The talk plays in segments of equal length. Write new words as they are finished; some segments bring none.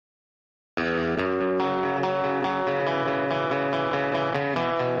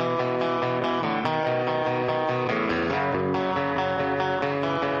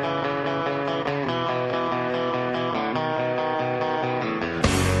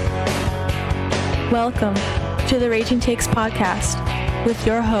Welcome to the Raging Takes podcast with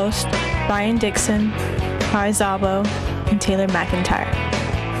your host, Brian Dixon, Kai Zabo, and Taylor McIntyre.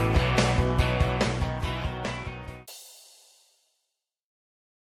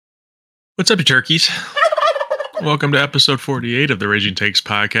 What's up, you turkeys? Welcome to episode 48 of the Raging Takes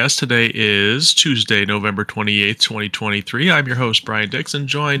podcast. Today is Tuesday, November 28th, 2023. I'm your host, Brian Dixon,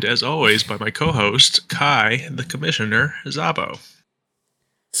 joined as always by my co-host, Kai, the Commissioner, Zabo.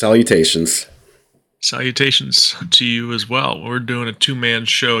 Salutations. Salutations to you as well. We're doing a two-man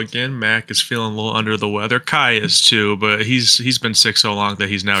show again. Mac is feeling a little under the weather. Kai is too, but he's been sick so long that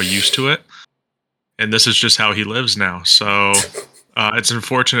he's now used to it. And this is just how he lives now. So it's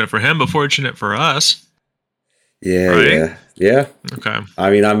unfortunate for him, but fortunate for us. Yeah, right? yeah. Okay. I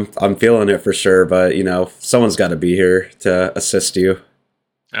mean, I'm feeling it for sure, but someone's got to be here to assist you.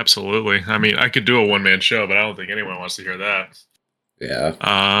 Absolutely. I mean, I could do a one-man show, but I don't think anyone wants to hear that. Yeah.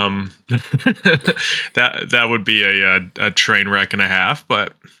 That would be a train wreck and a half,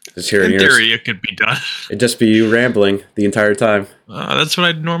 but in theory, it could be done. It'd just be you rambling the entire time. That's what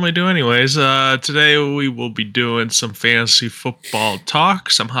I normally do anyways. Today we will be doing some fantasy football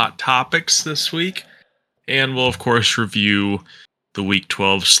talk, some hot topics this week, and we'll, of course, review the Week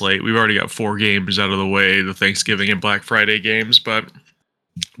 12 slate. We've already got 4 games out of the way, the Thanksgiving and Black Friday games, but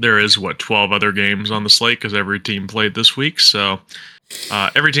there is, 12 other games on the slate because every team played this week. So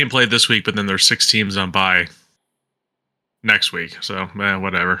every team played this week, but then there's 6 teams on bye next week. So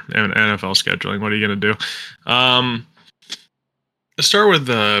whatever. NFL scheduling. What are you going to do? Let's start with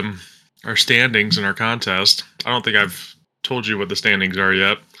our standings and our contest. I don't think I've told you what the standings are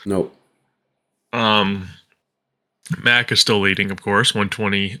yet. Nope. Mac is still leading, of course,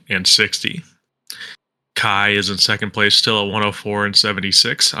 120 and 60. Kai is in second place still at 104 and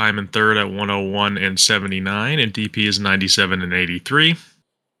 76. I'm in third at 101 and 79, and DP is 97 and 83.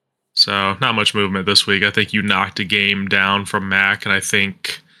 So not much movement this week. I think you knocked a game down from Mac, and I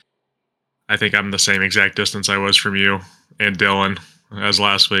think I'm the same exact distance I was from you and Dylan as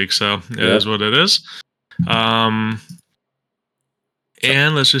last week. So it is what it is. And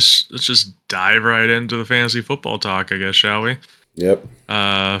let's just dive right into the fantasy football talk, I guess, shall we? Yep.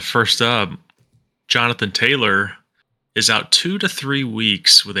 First up, Jonathan Taylor is out 2 to 3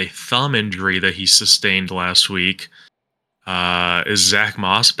 weeks with a thumb injury that he sustained last week. Is Zach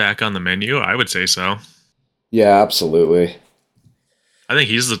Moss back on the menu? I would say so. Yeah, absolutely. I think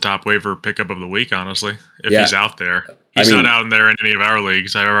he's the top waiver pickup of the week, honestly, if he's out there. He's not out there in any of our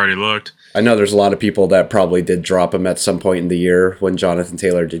leagues. I've already looked. I know there's a lot of people that probably did drop him at some point in the year when Jonathan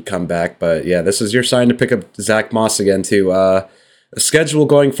Taylor did come back. But yeah, this is your sign to pick up Zach Moss again, too. The schedule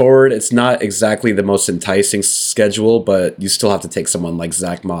going forward, it's not exactly the most enticing schedule, but you still have to take someone like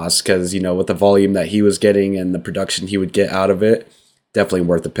Zach Moss because, with the volume that he was getting and the production he would get out of it, definitely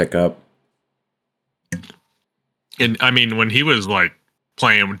worth the pickup. And I mean, when he was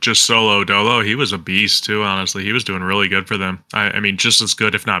playing just solo dolo, he was a beast too, honestly. He was doing really good for them. I mean, just as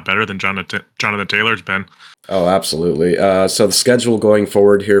good, if not better, than Jonathan Taylor's been. Oh, absolutely. So the schedule going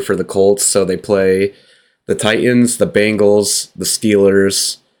forward here for the Colts, so they play the Titans, the Bengals, the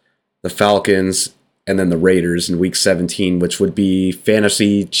Steelers, the Falcons, and then the Raiders in Week 17, which would be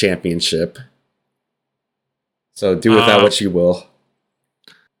Fantasy Championship. So do with that what you will.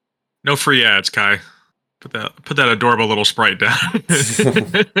 No free ads, Kai. Put that adorable little sprite down.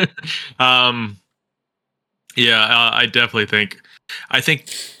 I definitely think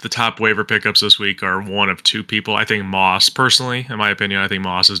the top waiver pickups this week are one of 2 people. I think Moss, personally, in my opinion, I think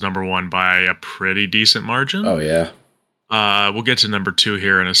Moss is number 1 by a pretty decent margin. Oh, yeah. We'll get to number 2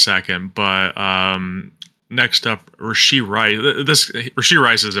 here in a second, but next up, Rashee Rice. Rashee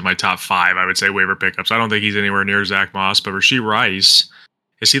Rice is in my top 5, I would say, waiver pickups. I don't think he's anywhere near Zach Moss, but Rashee Rice,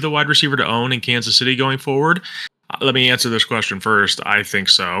 is he the wide receiver to own in Kansas City going forward? Let me answer this question first. I think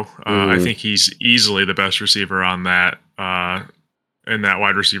so. I think he's easily the best receiver on that in that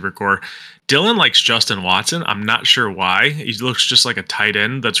wide receiver core. Dylan likes Justin Watson. I'm not sure why. He looks just like a tight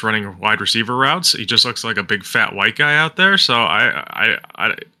end that's running wide receiver routes. He just looks like a big fat white guy out there. So I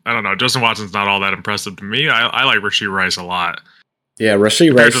don't know. Justin Watson's not all that impressive to me. I like Rashee Rice a lot. Yeah,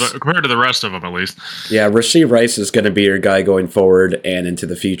 Rashee Rice. Compared to the rest of them, at least. Yeah, Rashee Rice is going to be your guy going forward and into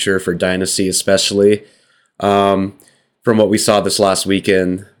the future for Dynasty especially. From what we saw this last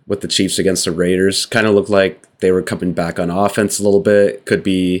weekend with the Chiefs against the Raiders, kind of looked like they were coming back on offense a little bit. Could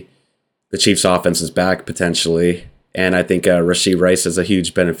be the Chiefs' offense is back potentially. And I think Rashee Rice is a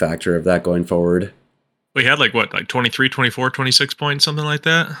huge benefactor of that going forward. We had 23, 24, 26 points, something like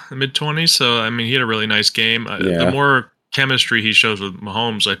that, mid-20s. So, I mean, he had a really nice game. The more chemistry he shows with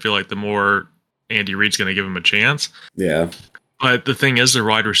Mahomes, I feel like the more Andy Reid's going to give him a chance. Yeah. But the thing is, their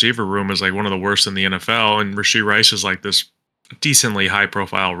wide receiver room is like one of the worst in the NFL, and Rashee Rice is like this decently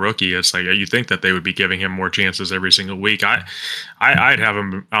high-profile rookie. It's like you think that they would be giving him more chances every single week. I'd have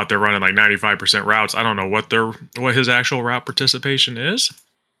him out there running like 95% routes. I don't know what his actual route participation is,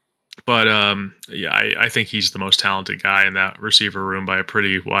 but yeah, I think he's the most talented guy in that receiver room by a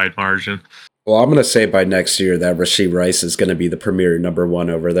pretty wide margin. Well, I'm going to say by next year that Rashee Rice is going to be the premier number one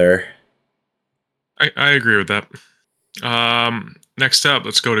over there. I agree with that. Next up,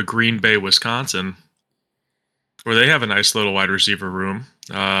 let's go to Green Bay, Wisconsin, where they have a nice little wide receiver room.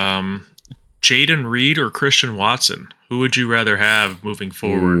 Jayden Reed or Christian Watson? Who would you rather have moving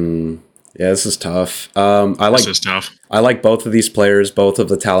forward? Yeah, this is tough. This is tough. I like both of these players. Both of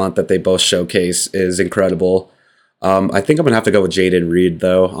the talent that they both showcase is incredible. I think I'm going to have to go with Jayden Reed,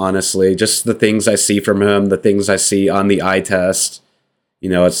 though, honestly. Just the things I see from him, the things I see on the eye test. You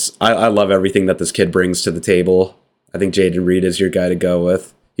know, I love everything that this kid brings to the table. I think Jayden Reed is your guy to go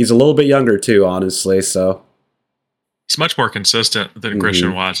with. He's a little bit younger, too, honestly, so... He's much more consistent than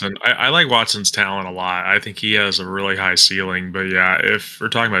Christian Watson. I like Watson's talent a lot. I think he has a really high ceiling. But yeah, if we're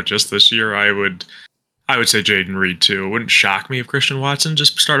talking about just this year, I would say Jayden Reed too. It wouldn't shock me if Christian Watson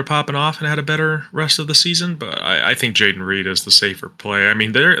just started popping off and had a better rest of the season. But I think Jayden Reed is the safer play. I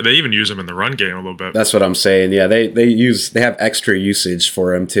mean, they even use him in the run game a little bit. That's what I'm saying. Yeah, they have extra usage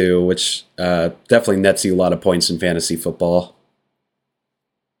for him too, which definitely nets you a lot of points in fantasy football.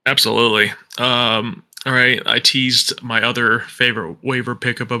 Absolutely. All right, I teased my other favorite waiver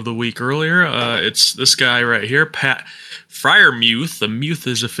pickup of the week earlier. It's this guy right here, Pat Freiermuth. The Muth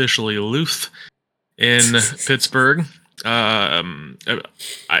is officially Luth in Pittsburgh. I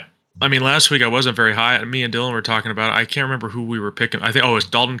mean, last week I wasn't very high. Me and Dylan were talking about it. I can't remember who we were picking. I think, it's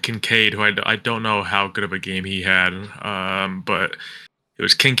Dalton Kincaid, who I don't know how good of a game he had, but it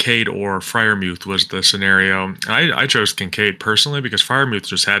was Kincaid or Freiermuth was the scenario. I chose Kincaid personally because Freiermuth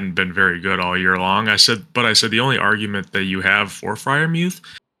just hadn't been very good all year long. I said the only argument that you have for Freiermuth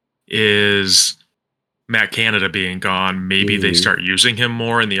is Matt Canada being gone. Maybe they start using him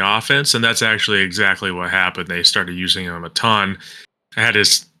more in the offense, and that's actually exactly what happened. They started using him a ton. I had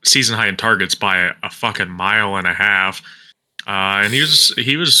his season high in targets by a fucking mile and a half, and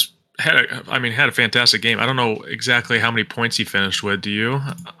had a fantastic game. I don't know exactly how many points he finished with. Do you?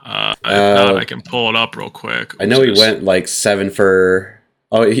 If not, I can pull it up real quick. I know he went like 7 for...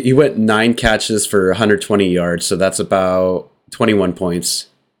 Oh, he went 9 catches for 120 yards, so that's about 21 points.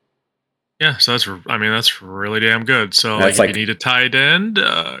 Yeah, so that's really damn good. So if you need a tight end,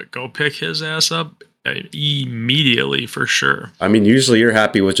 go pick his ass up immediately for sure. I mean, usually you're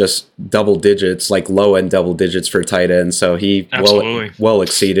happy with just double digits, like low end double digits for tight end, so he well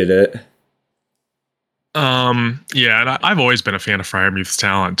exceeded it. Yeah, and I've always been a fan of Freiermuth's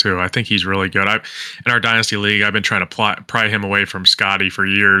talent too. I think he's really good. In our dynasty league, I've been trying to pry him away from Scotty for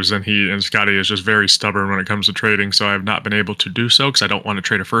years, and Scotty is just very stubborn when it comes to trading. So I've not been able to do so because I don't want to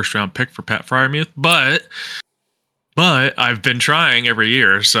trade a first round pick for Pat Freiermuth. But I've been trying every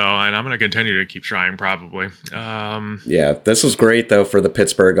year, and I'm going to continue to keep trying probably. Yeah, this was great though for the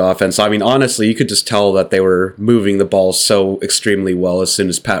Pittsburgh offense. I mean, honestly, you could just tell that they were moving the ball so extremely well as soon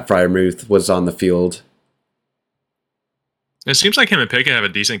as Pat Freiermuth was on the field. It seems like him and Pickett have a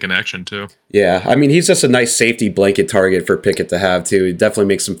decent connection, too. Yeah, I mean, he's just a nice safety blanket target for Pickett to have, too. It definitely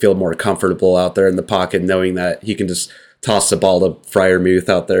makes him feel more comfortable out there in the pocket, knowing that he can just toss the ball to Freiermuth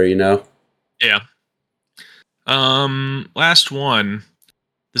out there, you know? Yeah. Last one.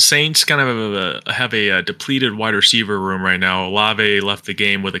 The Saints kind of have a depleted wide receiver room right now. Olave left the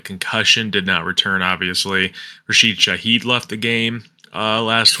game with a concussion, did not return, obviously. Rashid Shaheed left the game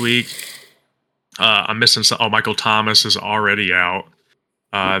last week. I'm missing some. Michael Thomas is already out.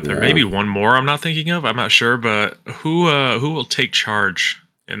 There may be one more I'm not thinking of. I'm not sure, but who will take charge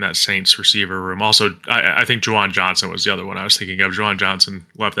in that Saints receiver room? Also, I think Juwan Johnson was the other one I was thinking of. Juwan Johnson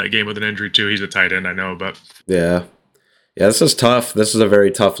left that game with an injury too. He's a tight end, I know, but yeah, this is tough. This is a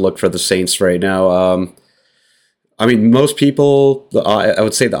very tough look for the Saints right now. I mean, most people, I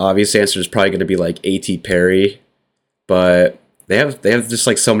would say the obvious answer is probably going to be like A.T. Perry, but They have just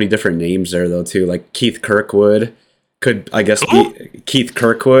like so many different names there though too. Like Keith Kirkwood could, I guess, be Keith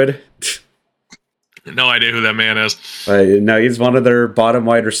Kirkwood. No idea who that man is. No, he's one of their bottom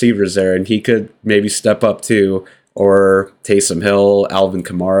wide receivers there, and he could maybe step up too. Or Taysom Hill, Alvin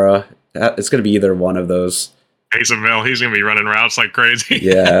Kamara. It's going to be either one of those. Taysom Hill, he's going to be running routes like crazy.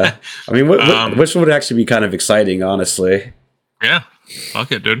 Yeah, I mean, which would actually be kind of exciting, honestly. Yeah,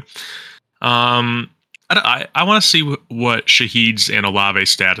 fuck it, dude. I want to see what Shaheed's and Olave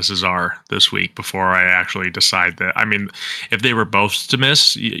statuses are this week before I actually decide that. I mean, if they were both to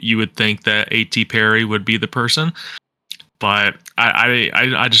miss, you would think that A.T. Perry would be the person. but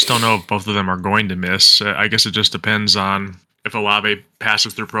I just don't know if both of them are going to miss. I guess it just depends on if Olave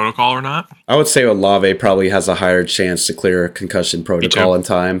passes through protocol or not. I would say Olave probably has a higher chance to clear a concussion protocol in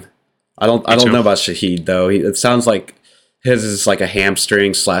time. I don't know about Shaheed though. It sounds like his is like a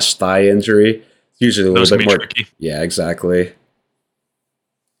hamstring / thigh injury. It's usually a little bit more tricky. Yeah, exactly.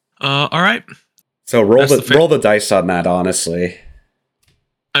 All right. So roll the dice on that, honestly.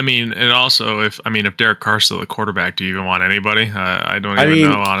 I mean, and also if Derek Carr's still the quarterback, do you even want anybody? I don't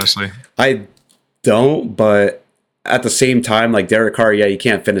even know, honestly. I don't, but at the same time, like Derek Carr, yeah, he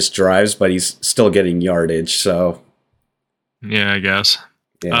can't finish drives, but he's still getting yardage. So yeah, I guess.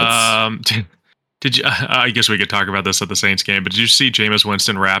 Yeah, did you? I guess we could talk about this at the Saints game, but did you see Jameis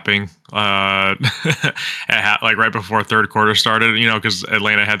Winston rapping like right before third quarter started? You know, because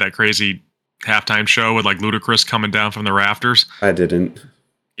Atlanta had that crazy halftime show with like Ludacris coming down from the rafters. I didn't.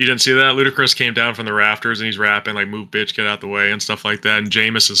 You didn't see that? Ludacris came down from the rafters and he's rapping like "Move, bitch, get out the way" and stuff like that. And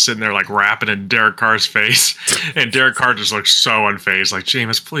Jameis is sitting there like rapping in Derek Carr's face, and Derek Carr just looks so unfazed. Like,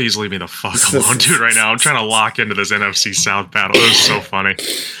 Jameis, please leave me the fuck alone, dude. Right now, I'm trying to lock into this NFC South battle. It was so funny.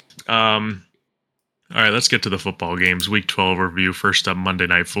 All right, let's get to the football games. Week 12 review. First up, Monday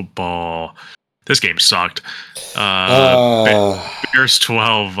Night Football. This game sucked. Bears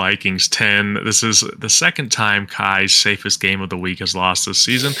 12, Vikings 10. This is the second time Kai's safest game of the week has lost this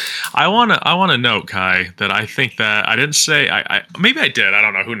season. I want to note, Kai, that I think that I didn't say maybe I did. I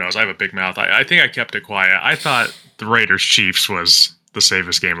don't know. Who knows? I have a big mouth. I think I kept it quiet. I thought the Raiders Chiefs was the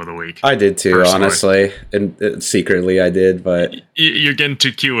safest game of the week. I did too, personally. Honestly, and secretly I did, but you're getting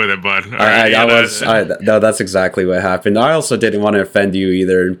too cute with it, bud. No, that's exactly what happened. I also didn't want to offend you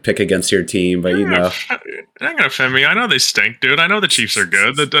either and pick against your team, but you know, they're not gonna offend me. I know they stink, dude. I know the Chiefs are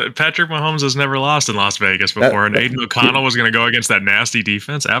good. Patrick Mahomes has never lost in Las Vegas before, and Aiden O'Connell was gonna go against that nasty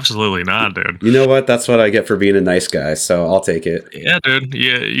defense. Absolutely not, dude. You know what? That's what I get for being a nice guy. So I'll take it. Yeah, dude.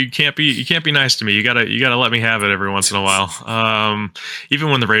 Yeah, you can't be nice to me. You gotta let me have it every once in a while. Even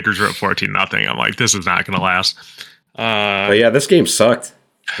when the Raiders were at 14-0, I'm like, this is not going to last. But yeah, this game sucked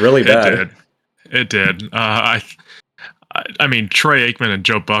really bad. It did. I mean, Troy Aikman and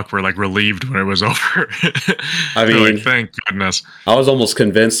Joe Buck were like relieved when it was over. I mean, like, thank goodness. I was almost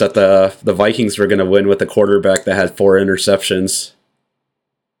convinced that the Vikings were going to win with a quarterback that had 4 interceptions.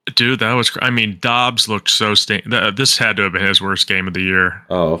 Dude, that was. I mean, Dobbs looked so. This had to have been his worst game of the year.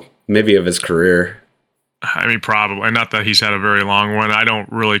 Oh, maybe of his career. I mean, probably. Not that he's had a very long one. I don't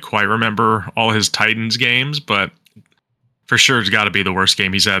really quite remember all his Titans games, but for sure it's got to be the worst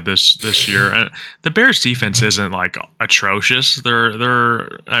game he's had this year. And the Bears defense isn't like atrocious. They're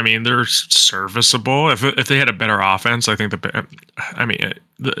serviceable. If they had a better offense, I think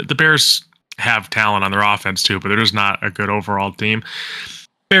the Bears have talent on their offense too, but they're just not a good overall team.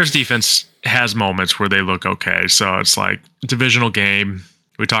 Bears defense has moments where they look okay. So it's like divisional game.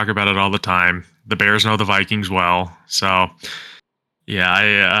 We talk about it all the time. The Bears know the Vikings well, so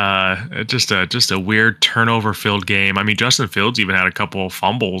yeah, just a weird turnover-filled game. I mean, Justin Fields even had a couple of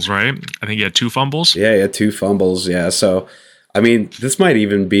fumbles, right? I think he had 2 fumbles. Yeah, he had 2 fumbles. Yeah, so I mean, this might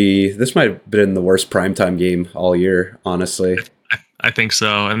have been the worst primetime game all year, honestly. I think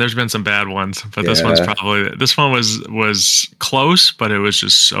so, and there's been some bad ones, but this one was close, but it was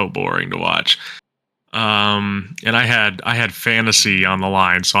just so boring to watch. And I had fantasy on the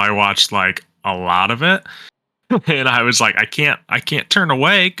line, so I watched like a lot of it, and I was like, I can't turn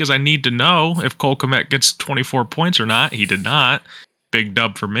away because I need to know if Cole Kmet gets 24 points or not. He did not. Big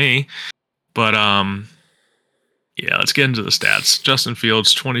dub for me. But yeah, let's get into the stats. Justin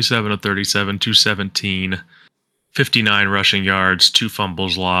Fields, 27 of 37, 217, 59 rushing yards, 2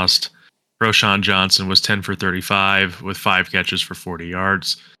 fumbles lost. Roschon Johnson was 10 for 35 with 5 catches for 40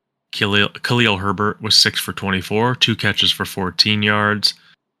 yards. Khalil Herbert was 6 for 24, 2 catches for 14 yards.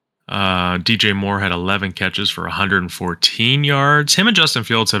 DJ Moore had 11 catches for 114 yards. Him and Justin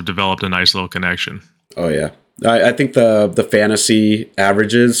Fields have developed a nice little connection. Oh, yeah. I think the fantasy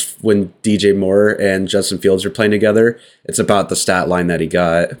averages when DJ Moore and Justin Fields are playing together, it's about the stat line that he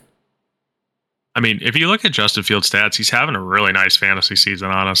got. I mean, if you look at Justin Fields' stats, he's having a really nice fantasy season,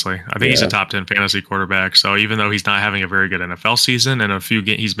 honestly. I think he's a top 10 fantasy quarterback. So even though he's not having a very good NFL season and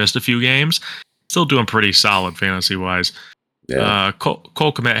he's missed a few games, still doing pretty solid fantasy-wise. Yeah. Cole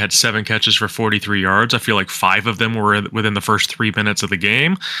Kmet had 7 catches for 43 yards. I feel like 5 of them were within the first 3 minutes of the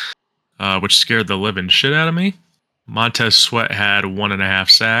game, which scared the living shit out of me. Montez Sweat had 1.5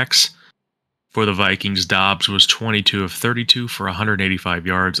 sacks. For the Vikings, Dobbs was 22 of 32 for 185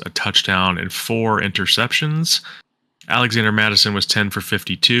 yards, a touchdown, and 4 interceptions. Alexander Mattison was 10 for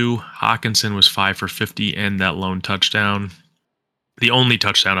 52. Hawkinson was 5 for 50 and that lone touchdown. The only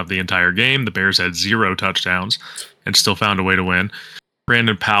touchdown of the entire game. The Bears had 0 touchdowns. and still found a way to win.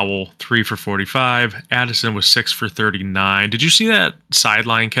 Brandon Powell, 3 for 45. Addison was 6 for 39. Did you see that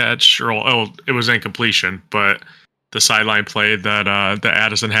sideline catch? It was incompletion, but the sideline play that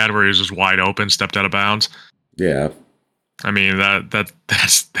Addison had where he was just wide open, stepped out of bounds. Yeah. I mean,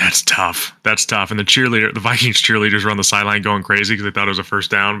 that's tough. That's tough. And the Vikings cheerleaders were on the sideline going crazy because they thought it was a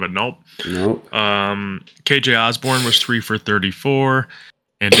first down, but nope. KJ Osborne was 3 for 34,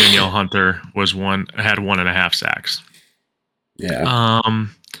 and Danielle Hunter had 1.5 sacks. Yeah.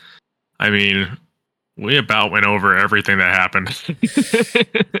 I mean, we about went over everything that happened.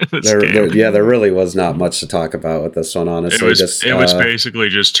 There really was not much to talk about with this one, honestly. It was basically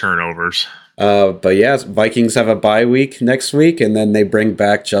just turnovers. But yeah, Vikings have a bye week next week, and then they bring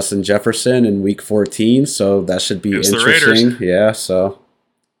back Justin Jefferson in week 14, so that should be interesting. Yeah, so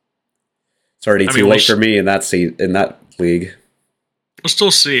it's already too late for me in that league. We'll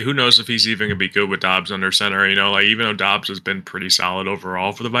still see. Who knows if he's even going to be good with Dobbs under center? Even though Dobbs has been pretty solid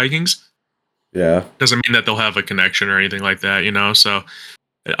overall for the Vikings. Yeah. Doesn't mean that they'll have a connection or anything like that, So,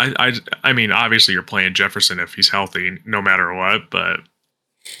 I mean, obviously you're playing Jefferson if he's healthy, no matter what. But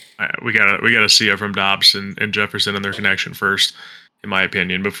we gotta see it from Dobbs and Jefferson and their connection first, in my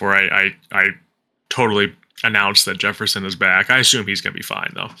opinion, before I totally announce that Jefferson is back. I assume he's gonna be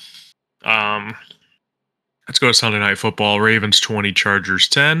fine though. Let's go to Sunday Night Football. Ravens 20, Chargers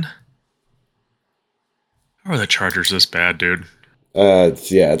 10. How are the Chargers this bad, dude?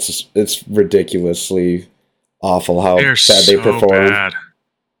 Yeah, it's ridiculously awful how bad they perform. Bad.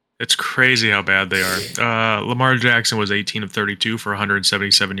 It's crazy how bad they are. Lamar Jackson was 18 of 32 for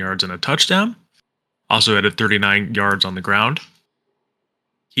 177 yards and a touchdown. Also added 39 yards on the ground.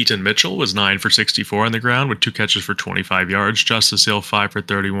 Keaton Mitchell was 9 for 64 on the ground with 2 catches for 25 yards. Justice Hill 5 for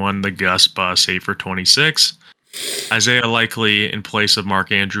 31. The Gus Bus 8 for 26. Isaiah Likely in place of Mark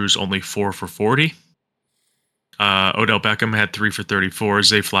Andrews only 4 for 40. Odell Beckham had 3 for 34.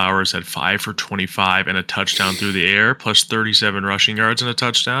 Zay Flowers had 5 for 25 and a touchdown through the air, plus 37 rushing yards and a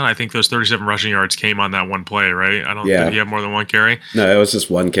touchdown. I think those 37 rushing yards came on that one play, right? Did he have more than one carry? No, it was just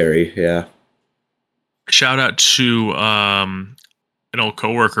one carry, yeah. Shout out to an old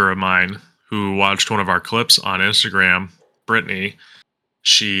coworker of mine who watched one of our clips on Instagram, Brittany.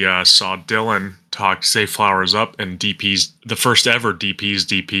 She saw Dylan talk Zay Flowers up, and DP's the first ever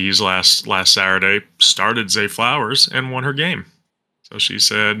DPs last Saturday started Zay Flowers and won her game. So she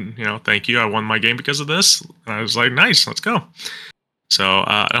said, thank you. I won my game because of this. And I was like, nice, let's go. So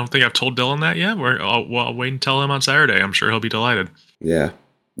I don't think I've told Dylan that yet. I'll wait and tell him on Saturday. I'm sure he'll be delighted. Yeah.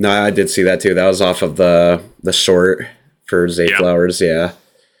 No, I did see that too. That was off of the short for Zay Flowers. Yeah.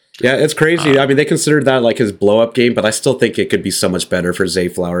 Yeah, it's crazy. I mean, they considered that like his blow-up game, but I still think it could be so much better for Zay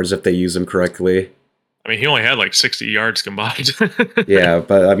Flowers if they use him correctly. I mean, he only had like 60 yards combined. Yeah,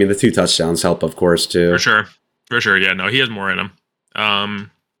 but I mean, the 2 touchdowns help, of course, too. For sure. Yeah, no, he has more in him.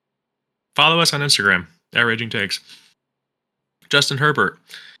 Follow us on Instagram, @RagingTakes. Justin Herbert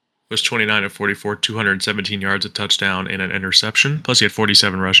was 29 of 44, 217 yards, a touchdown, and an interception. Plus, he had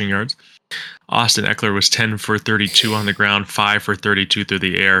 47 rushing yards. Austin Eckler was 10 for 32 on the ground, 5 for 32 through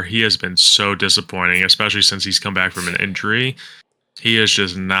the air. He has been so disappointing, especially since he's come back from an injury. He is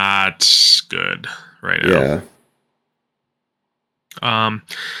just not good right now. Yeah.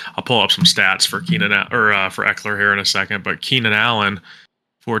 I'll pull up some stats for for Eckler here in a second, but Keenan Allen,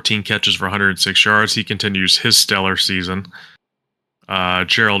 14 catches for 106 yards. He continues his stellar season.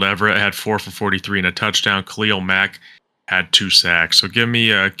 Gerald Everett had 4 for 43 and a touchdown. Khalil Mack had 2 sacks. So give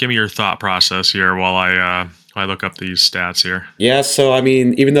me your thought process here while I look up these stats here. Yeah, so I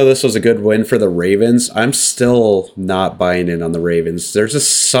mean, even though this was a good win for the Ravens, I'm still not buying in on the Ravens. There's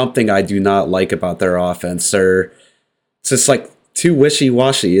just something I do not like about their offense. It's just like too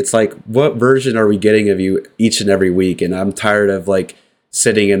wishy-washy. It's like, what version are we getting of you each and every week? And I'm tired of like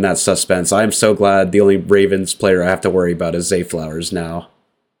sitting in that suspense. I'm so glad the only Ravens player I have to worry about is Zay Flowers now.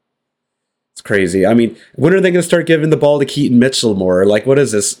 It's crazy. I mean, when are they going to start giving the ball to Keaton Mitchell more? Like, what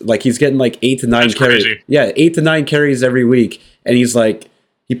is this? Like, he's getting like 8 to 9 carries. Crazy. Yeah, 8 to 9 carries every week. And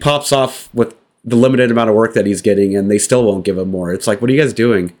he pops off with the limited amount of work that he's getting, and they still won't give him more. It's like, what are you guys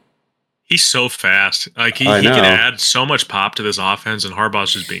doing? He's so fast. Like, he can add so much pop to this offense, and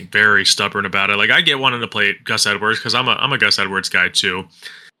Harbaugh's just being very stubborn about it. Like, I get wanting to play Gus Edwards because I'm a Gus Edwards guy too.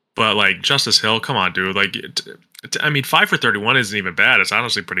 But, like, Justice Hill, come on, dude. Like, I mean, 5 for 31 isn't even bad. It's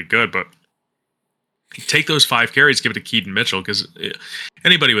honestly pretty good, but take those 5 carries, give it to Keaton Mitchell, because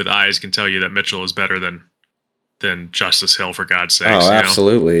anybody with eyes can tell you that Mitchell is better than Justice Hill, for God's sakes. Oh,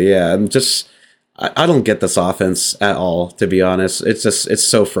 absolutely, yeah. I don't get this offense at all, to be honest. It's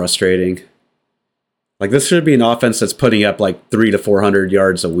so frustrating. Like, this should be an offense that's putting up like 300 to 400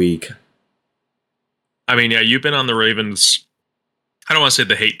 yards a week. I mean, yeah, you've been on the Ravens. I don't want to say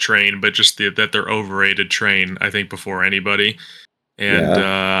the hate train, but just that they're overrated train. I think before anybody, and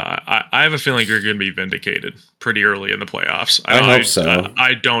Yeah, I have a feeling you're going to be vindicated pretty early in the playoffs. I hope so.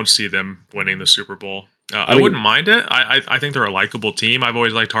 I don't see them winning the Super Bowl. I I wouldn't mean, mind it. I think they're a likable team. I've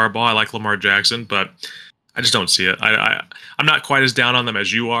always liked Harbaugh. I like Lamar Jackson, but I just don't see it. I'm not quite as down on them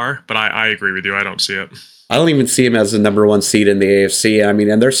as you are, but I agree with you. I don't see it. I don't even see him as the number one seed in the AFC. I mean,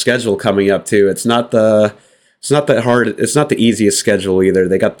 and their schedule coming up too. It's not that hard. It's not the easiest schedule either.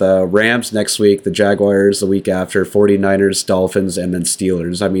 They got the Rams next week, the Jaguars the week after, 49ers, Dolphins, and then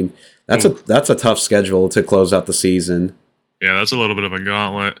Steelers. I mean, that's a tough schedule to close out the season. Yeah, that's a little bit of a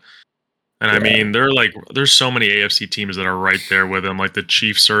gauntlet. And I Yeah. mean, there's so many AFC teams that are right there with them. Like the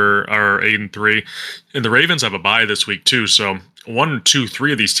Chiefs are 8-3, and the Ravens have a bye this week too. So 1, 2,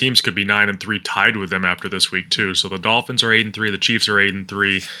 3 of these teams could be 9-3, tied with them after this week too. So the Dolphins are 8-3, the Chiefs are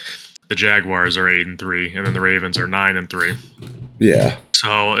 8-3, the Jaguars are 8-3, and then the Ravens are 9-3. Yeah.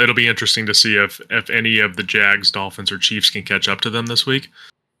 So it'll be interesting to see if any of the Jags, Dolphins, or Chiefs can catch up to them this week.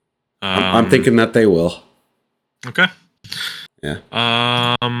 I'm thinking that they will. Okay. Yeah.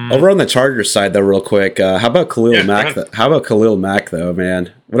 Over on the Chargers side, though, real quick, how about Khalil Mack? How about Khalil Mack, though,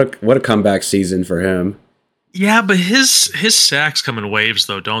 man? What a comeback season for him. Yeah, but his sacks come in waves,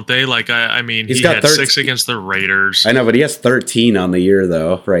 though, don't they? Like, I mean, he had 6 against the Raiders. I know, but he has 13 on the year,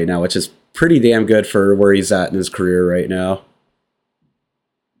 though, right now, which is pretty damn good for where he's at in his career right now.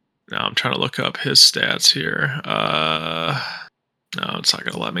 Now I'm trying to look up his stats here. No, it's not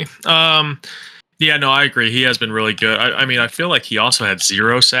going to let me. Yeah, no, I agree. He has been really good. I mean, I feel like he also had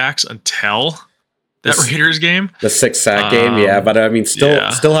 0 sacks until that Raiders game. The 6 sack game, yeah. But I mean, still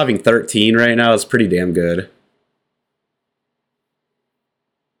having 13 right now is pretty damn good.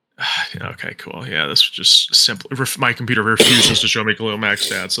 Okay, cool. Yeah, this was just simple. My computer refuses to show me Khalil Mack's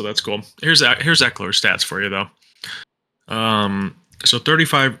stats, so that's cool. Here's Eckler's stats for you, though. So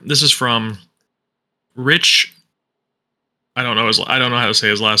 35. This is from Rich. I don't know how to say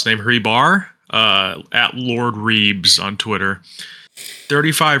his last name. Hribar. At Lord Reeves on Twitter.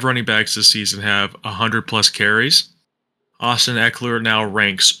 35 running backs this season have 100 plus carries. Austin Eckler now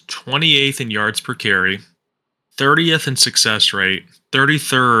ranks 28th in yards per carry, 30th in success rate,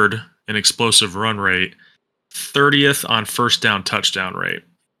 33rd in explosive run rate, 30th on first down touchdown rate.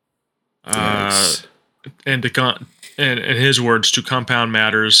 Yes. And in his words, to compound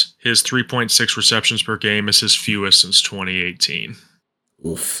matters, his 3.6 receptions per game is his fewest since 2018.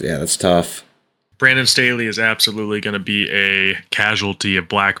 Oof, yeah, that's tough. Brandon Staley is absolutely going to be a casualty of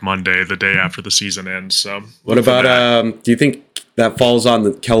Black Monday the day after the season ends. So, what about? Do you think that falls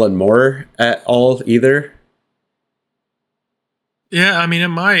on Kellen Moore at all either? Yeah, I mean, it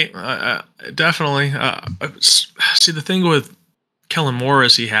might. Definitely. See, the thing with Kellen Moore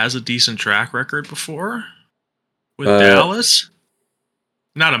is he has a decent track record before with Dallas.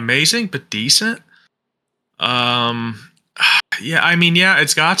 Not amazing, but decent. Yeah, I mean, yeah,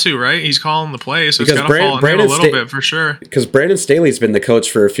 it's got to, right? He's calling the play, so it's got to fall on him a little bit for sure. Because Brandon Staley's been the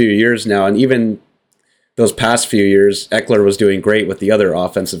coach for a few years now, and even those past few years, Eckler was doing great with the other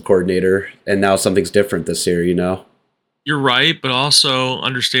offensive coordinator, and now something's different this year, you know? You're right, but also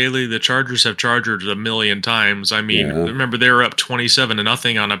under Staley, the Chargers have charged a million times. I mean, remember they were up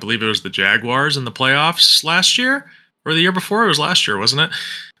 27-0 on, I believe it was the Jaguars in the playoffs last year, or the year before. It was last year, wasn't it?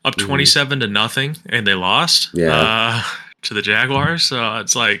 Up 27-0, and they lost. Yeah. To the Jaguars. So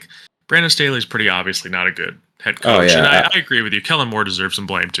it's like Brandon Staley's pretty obviously not a good head coach. Oh, yeah. And I agree with you. Kellen Moore deserves some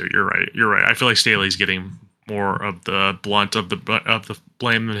blame too. You're right. I feel like Staley's getting more of the blunt of the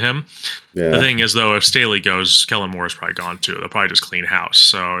blame than him. Yeah. The thing is, though, if Staley goes, Kellen Moore is probably gone too. They'll probably just clean house.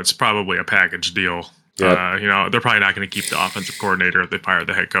 So it's probably a package deal. Yep. They're probably not going to keep the offensive coordinator if they fire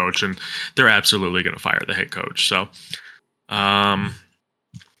the head coach, and they're absolutely going to fire the head coach. So,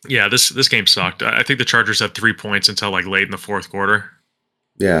 yeah, this game sucked. I think the Chargers had 3 points until like late in the fourth quarter.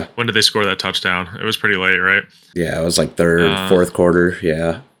 Yeah. When did they score that touchdown? It was pretty late, right? Yeah, it was like third, fourth quarter.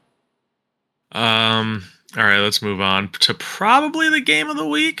 Yeah. All right, let's move on to probably the game of the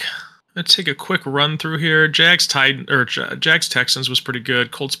week. Let's take a quick run through here. Jags Texans was pretty good.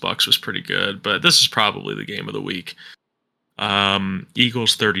 Colts Bucks was pretty good, but this is probably the game of the week.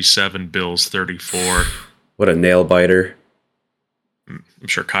 Eagles 37, Bills 34. What a nail biter. I'm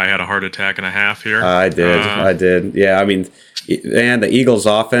sure Kai had a heart attack and a half here. I did. Yeah, I mean, and the Eagles'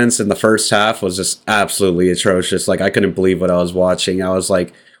 offense in the first half was just absolutely atrocious. Like, I couldn't believe what I was watching. I was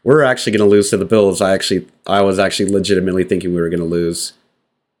like, we're actually going to lose to the Bills. I was actually legitimately thinking we were going to lose.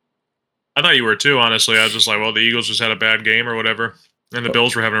 I thought you were too, honestly. I was just like, well, the Eagles just had a bad game or whatever. And the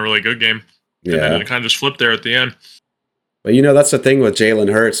Bills were having a really good game. Yeah. And then it kind of just flipped there at the end. But that's the thing with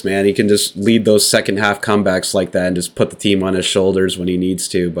Jalen Hurts, man. He can just lead those second half comebacks like that and just put the team on his shoulders when he needs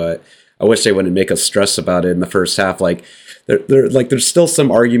to. But I wish they wouldn't make us stress about it in the first half. Like, there's still some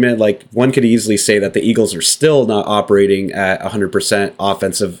argument. Like, one could easily say that the Eagles are still not operating at 100%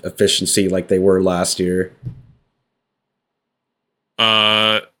 offensive efficiency like they were last year.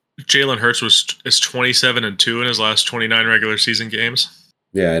 Jalen Hurts is 27-2 in his last 29 regular season games.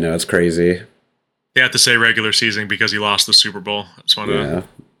 Yeah, I know, it's crazy. They have to say regular season because he lost the Super Bowl.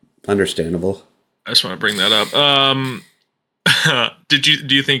 Understandable. I just want to bring that up.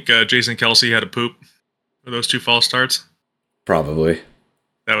 Do you think Jason Kelce had a poop for those 2 false starts? Probably.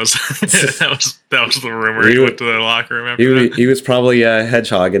 That was that was the rumor. He went to the locker room after that. He was probably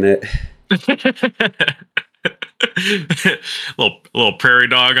hedgehogging it. little prairie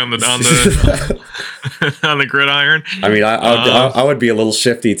dog on the on the gridiron. I mean, I would be a little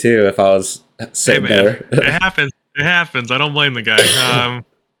shifty too if I was sitting there. It happens. It happens. I don't blame the guy.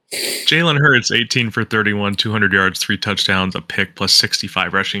 Jalen Hurts, 18 for 31, 200 yards, 3 touchdowns, a pick, plus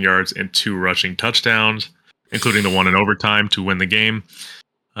 65 rushing yards, and 2 rushing touchdowns, including the one in overtime to win the game.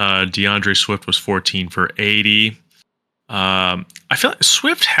 DeAndre Swift was 14 for 80. I feel like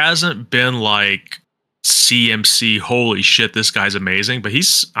Swift hasn't been like CMC, holy shit, this guy's amazing, but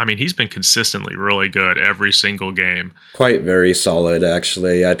he's been consistently really good every single game. Quite very solid,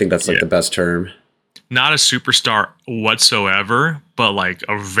 actually. I think that's the best term. Not a superstar whatsoever, but like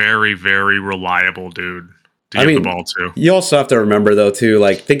a very, very reliable dude to give the ball to. You also have to remember, though, too,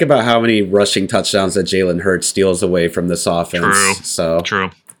 like, think about how many rushing touchdowns that Jalen Hurts steals away from this offense. True.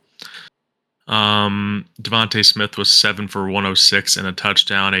 Devontae Smith was 7 for 106 and a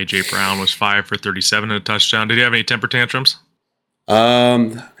touchdown. AJ Brown was 5 for 37 and a touchdown. Did he have any temper tantrums?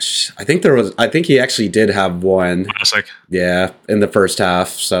 I think he actually did have one. Classic. Yeah, in the first half.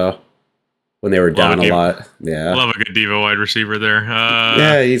 So when they were down a lot. Yeah. Love a good diva wide receiver there.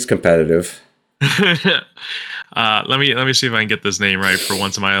 Yeah, he's competitive. Let me see if I can get this name right for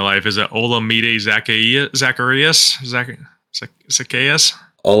once in my life. Is it Olamide Zacchaeus? Zacchaeus?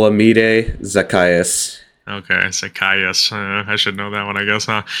 Olamide Zacchaeus. Okay, Zacchaeus. I should know that one, I guess,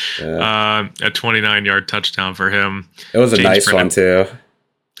 huh? Yeah. A 29-yard touchdown for him. It was a nice one, too.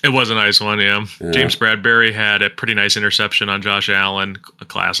 It was a nice one, yeah. James Bradbury had a pretty nice interception on Josh Allen, a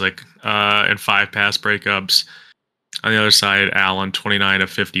classic, and 5 pass breakups. On the other side, Allen, 29 of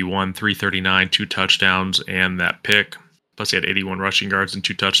 51, 339, 2 touchdowns, and that pick. Plus, he had 81 rushing yards and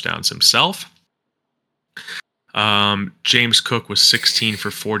 2 touchdowns himself. James Cook was 16 for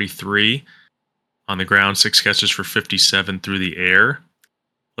 43 on the ground, 6 catches for 57 through the air.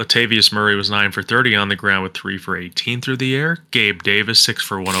 Latavius Murray was 9 for 30 on the ground with 3 for 18 through the air. Gabe Davis, 6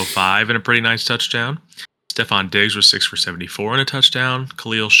 for 105 and a pretty nice touchdown. Stephon Diggs was 6 for 74 and a touchdown.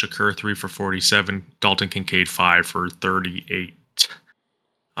 Khalil Shakur, 3 for 47. Dalton Kincaid, 5 for 38.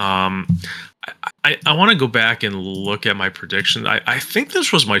 I want to go back and look at my prediction. I think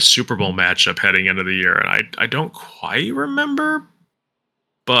this was my Super Bowl matchup heading into the year, and I don't quite remember.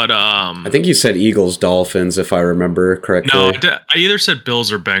 But I think you said Eagles Dolphins, if I remember correctly. No, I either said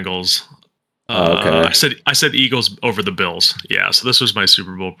Bills or Bengals. Okay. I said Eagles over the Bills. Yeah, so this was my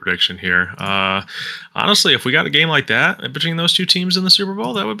Super Bowl prediction here. Honestly, if we got a game like that between those two teams in the Super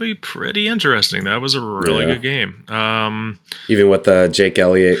Bowl, that would be pretty interesting. That was a really good game. Even with the Jake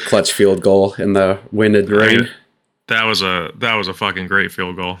Elliott clutch field goal in the wind and rain. That was a fucking great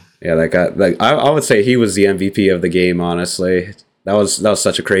field goal. Yeah, I would say he was the MVP of the game, honestly. That was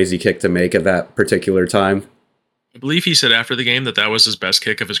such a crazy kick to make at that particular time. I believe he said after the game that was his best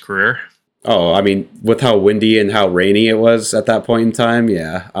kick of his career. Oh, I mean, with how windy and how rainy it was at that point in time,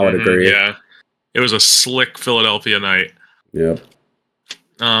 yeah, I would agree. Yeah, it was a slick Philadelphia night. Yep.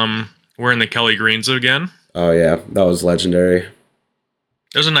 We're in the Kelly Greens again. Oh yeah, that was legendary.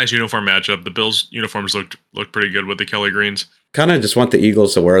 It was a nice uniform matchup. The Bills uniforms looked pretty good with the Kelly Greens. Kind of just want the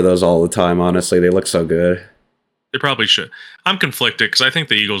Eagles to wear those all the time. Honestly, they look so good. They probably should. I'm conflicted because I think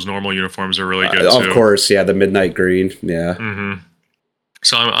the Eagles' normal uniforms are really good too. Of course, yeah, the midnight green, yeah. Mm-hmm.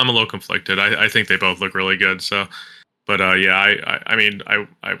 So I'm a little conflicted. I think they both look really good. So, but yeah, I mean,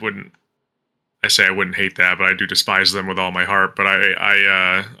 I wouldn't. I say I wouldn't hate that, but I do despise them with all my heart. But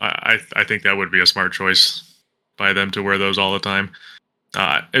I think that would be a smart choice by them to wear those all the time.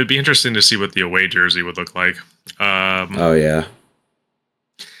 It would be interesting to see what the away jersey would look like. Oh yeah.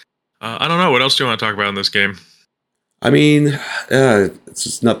 I don't know. What else do you want to talk about in this game? I mean, it's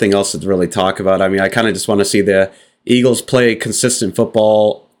just nothing else to really talk about. I mean, I kind of just want to see the Eagles play consistent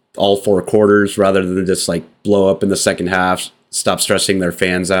football all 4 quarters rather than just like blow up in the second half, stop stressing their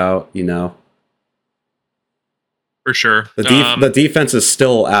fans out, you know? For sure. The defense is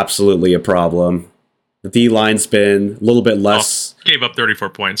still absolutely a problem. The D line's been a little bit less. Gave up 34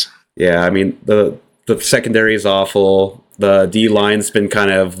 points. Yeah, I mean the secondary is awful. The D line's been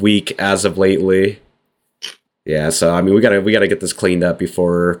kind of weak as of lately. Yeah, so I mean we gotta get this cleaned up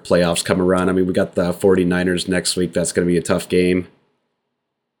before playoffs come around. I mean we got the 49ers next week. That's gonna be a tough game.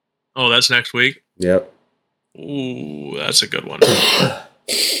 Oh, that's next week? Yep. Ooh, that's a good one.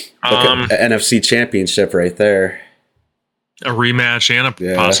 NFC Championship right there. A rematch and a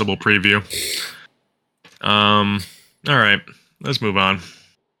possible preview. All right, let's move on.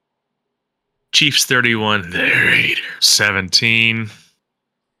 Chiefs 31, the Raiders 17.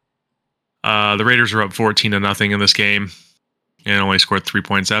 The Raiders were up 14-0 in this game and only scored 3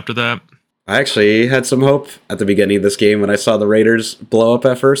 points after that. I actually had some hope at the beginning of this game when I saw the Raiders blow up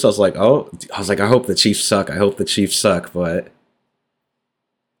at first. I was like, I hope the Chiefs suck. I hope the Chiefs suck, but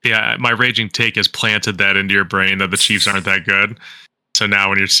yeah, my raging take has planted that into your brain that the Chiefs aren't that good. So now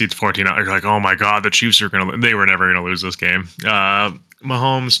when you see 14 out, you're like, oh my God, the Chiefs are they were never going to lose this game.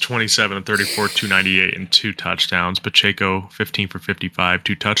 Mahomes 27-34, 298 and 2 touchdowns. Pacheco 15 for 55,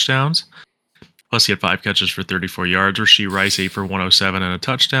 2 touchdowns. Plus he had 5 catches for 34 yards. Rashee Rice 8 for 107 and a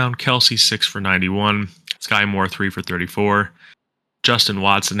touchdown. Kelsey 6 for 91. Sky Moore 3 for 34. Justin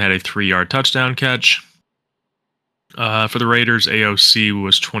Watson had a 3-yard touchdown catch. For the Raiders, AOC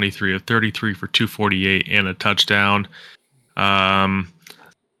was 23 of 33 for 248 and a touchdown.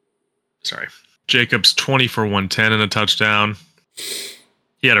 Jacobs 20 for 110 and a touchdown.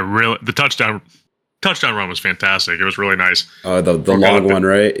 He had the touchdown run was fantastic. It was really nice. Oh, the long one,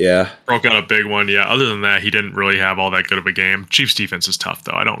 right? Yeah. Broke out a big one. Yeah. Other than that, he didn't really have all that good of a game. Chiefs defense is tough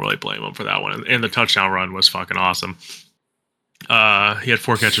though. I don't really blame him for that one. And the touchdown run was fucking awesome. He had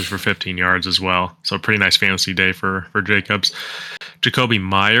 4 catches for 15 yards as well. So a pretty nice fantasy day for Jacobs. Jacoby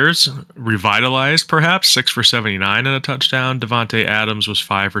Myers revitalized perhaps 6 for 79 and a touchdown. Devontae Adams was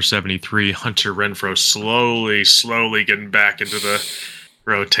 5 for 73. Hunter Renfrow slowly getting back into the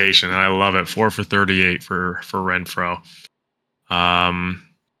rotation. And I love it. 4 for 38 for Renfrow. A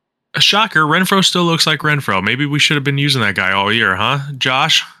shocker. Renfrow still looks like Renfrow. Maybe we should have been using that guy all year, huh?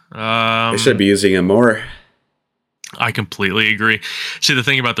 Josh? They should be using him more. I completely agree. See, the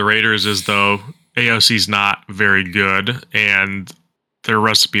thing about the Raiders is, though, AOC's not very good, and their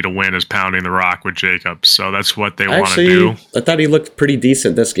recipe to win is pounding the rock with Jacobs. So that's what they want to do. I thought he looked pretty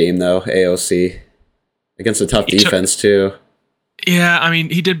decent this game, though, AOC. Against a tough defense, too. Yeah, I mean,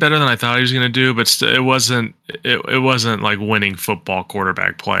 he did better than I thought he was going to do, but it wasn't like winning football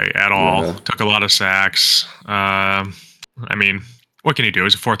quarterback play at all. Yeah. Took a lot of sacks. I mean, what can he do?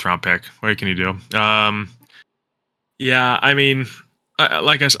 He's a 4th-round pick. What can he do? Yeah, I mean,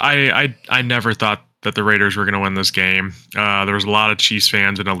 like I never thought that the Raiders were going to win this game. There was a lot of Chiefs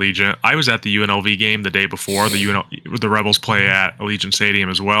fans in Allegiant. I was at the UNLV game the day before. The Rebels play at Allegiant Stadium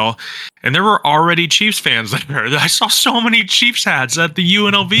as well, and there were already Chiefs fans there. I saw so many Chiefs hats at the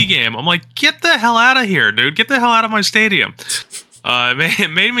UNLV game. I'm like, get the hell out of here, dude! Get the hell out of my stadium. It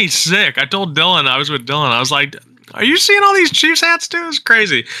made me sick. I told Dylan, I was with Dylan, I was like, are you seeing all these Chiefs hats, dude? It's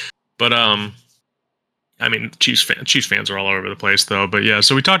crazy. But I mean, Chiefs fans are all over the place, though. But yeah,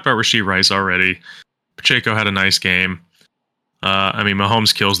 so we talked about Rashee Rice already. Pacheco had a nice game. I mean,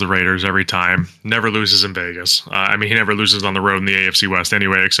 Mahomes kills the Raiders every time. Never loses in Vegas. I mean, he never loses on the road in the AFC West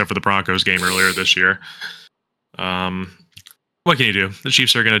anyway, except for the Broncos game earlier this year. What can you do? The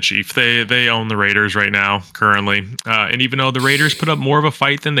Chiefs are going to Chief. They own the Raiders right now, currently. And even though the Raiders put up more of a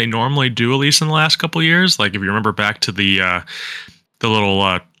fight than they normally do, at least in the last couple of years, like if you remember back to the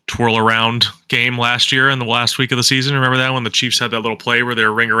little twirl around game last year in the last week of the season. Remember that when the Chiefs had that little play where they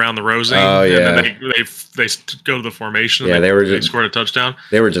were ring around the rosy? Oh, yeah. And then they go to the formation. Yeah, and they scored a touchdown.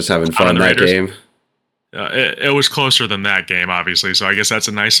 They were just having fun that game. It was closer than that game, obviously. So I guess that's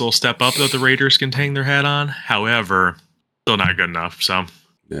a nice little step up that the Raiders can hang their hat on. However, still not good enough. So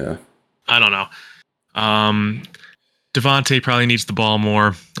yeah, I don't know. Devontae probably needs the ball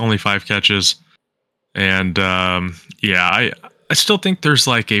more. Only 5 catches. And I still think there's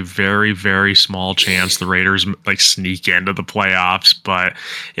like a very, very small chance the Raiders like sneak into the playoffs. But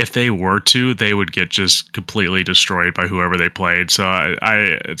if they were to, they would get just completely destroyed by whoever they played. So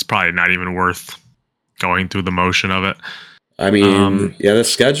it's probably not even worth going through the motion of it. I mean, the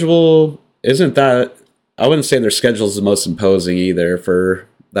schedule isn't that. I wouldn't say their schedule is the most imposing either for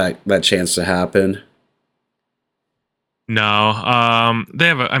that chance to happen. No, they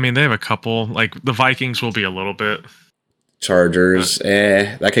have a couple. Like the Vikings will be a little bit. Chargers,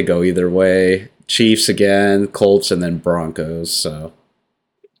 that could go either way. Chiefs again, Colts, and then Broncos. So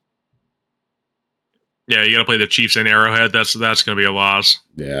yeah, you got to play the Chiefs in Arrowhead. That's going to be a loss.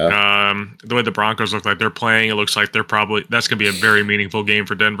 Yeah. The way the Broncos look like they're playing, it looks like that's going to be a very meaningful game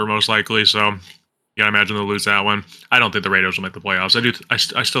for Denver, most likely. So You gotta imagine they'll lose that one. I don't think the Raiders will make the playoffs.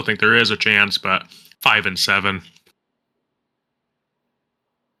 I still think there is a chance, but 5-7,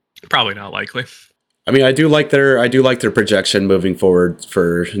 probably not likely. I mean, I do like their projection moving forward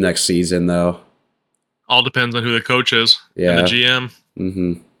for next season, though. All depends on who the coach is and the GM.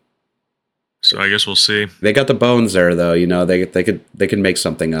 Mm-hmm. So I guess we'll see. They got the bones there, though. You know, they could make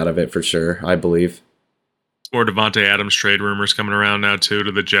something out of it for sure. I believe. More Devontae Adams trade rumors coming around now too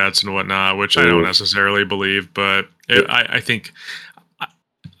to the Jets and whatnot, which I don't necessarily believe, but I think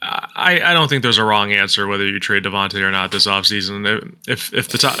I don't think there's a wrong answer whether you trade Devontae or not this offseason. If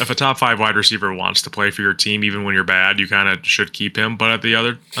a top 5 wide receiver wants to play for your team, even when you're bad, you kind of should keep him. But on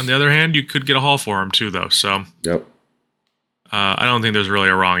the other hand, you could get a haul for him too, though. So yep. I don't think there's really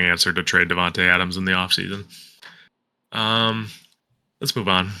a wrong answer to trade Devontae Adams in the offseason. Let's move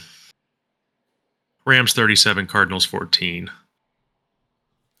on. Rams 37, Cardinals 14.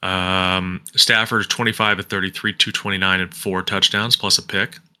 Stafford 25 of 33, 229 and 4 touchdowns plus a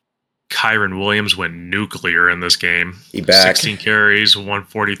pick. Kyren Williams went nuclear in this game. He back. 16 carries,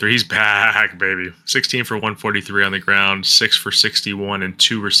 143. He's back, baby. 16 for 143 on the ground, 6 for 61 and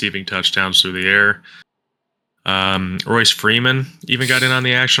 2 receiving touchdowns through the air. Royce Freeman even got in on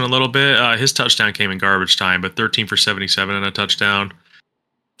the action a little bit. His touchdown came in garbage time, but 13 for 77 and a touchdown.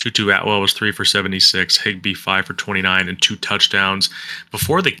 Tutu Atwell was 3 for 76. Higbee 5 for 29 and 2 touchdowns.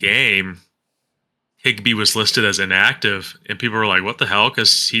 Before the game, Higbee was listed as inactive, and people were like, "What the hell?"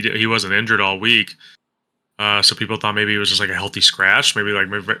 Because he wasn't injured all week. So people thought maybe it was just like a healthy scratch, maybe like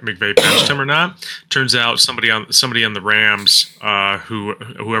McVay benched him or not. Turns out somebody on the Rams,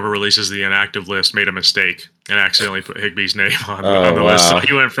 whoever releases the inactive list, made a mistake and accidentally put Higbee's name on the list. So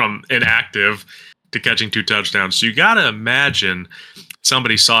he went from inactive to catching 2 touchdowns. So you got to imagine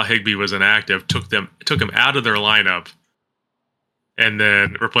somebody saw Higbee was inactive, took him out of their lineup, and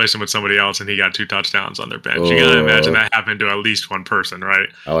then replaced him with somebody else, and he got 2 touchdowns on their bench. You got to imagine that happened to at least one person, right?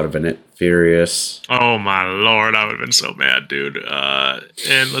 I would have been furious. Oh, my Lord. I would have been so mad, dude.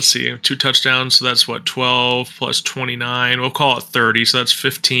 And let's see, 2 touchdowns, so that's what, 12 plus 29. We'll call it 30, so that's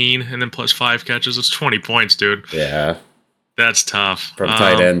 15, and then plus 5 catches. It's 20 points, dude. Yeah. That's tough. From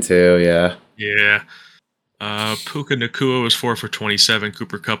tight end, too, yeah. Yeah. Puka Nacua was 4 for 27.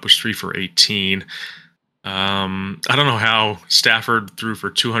 Cooper Kupp was 3 for 18. I don't know how Stafford threw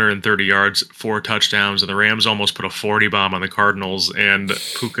for 230 yards, 4 touchdowns, and the Rams almost put a 40 bomb on the Cardinals, and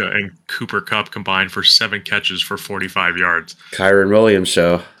Puka and Cooper Kupp combined for 7 catches for 45 yards. Kyren Williams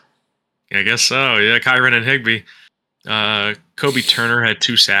show. I guess so. Yeah, Kyren and Higbee. Kobe Turner had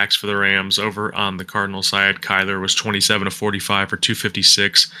 2 sacks for the Rams. Over on the Cardinal side, Kyler was 27 of 45 for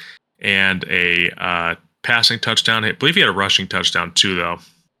 256 and a passing touchdown. I believe he had a rushing touchdown too, though.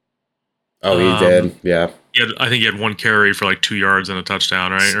 Oh, he did. Yeah. I think he had 1 carry for like 2 yards and a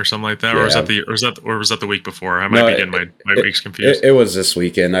touchdown, right, or something like that. Yeah. Or was that the week before? I might be getting my weeks confused. It was this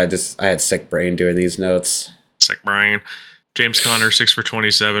weekend. I had sick brain doing these notes. Sick brain. James Conner 6 for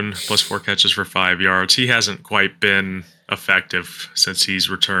 27 plus 4 catches for 5 yards. He hasn't quite been effective since he's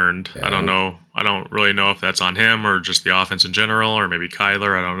returned. Yeah. I don't know. I don't really know if that's on him or just the offense in general, or maybe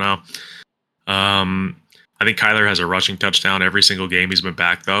Kyler. I don't know. I think Kyler has a rushing touchdown every single game he's been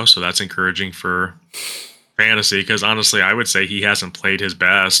back, though, so that's encouraging for fantasy, because honestly, I would say he hasn't played his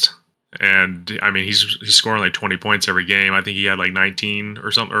best. And I mean, he's scoring like 20 points every game. I think he had like 19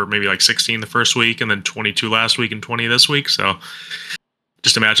 or something, or maybe like 16 the first week, and then 22 last week and 20 this week. So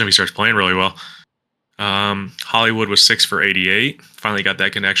just imagine if he starts playing really well. Hollywood was 6 for 88. Finally got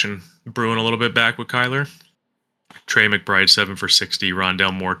that connection brewing a little bit back with Kyler. Trey McBride 7 for 60.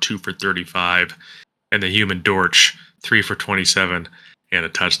 Rondell Moore 2 for 35. And the human Dortch 3 for 27 and a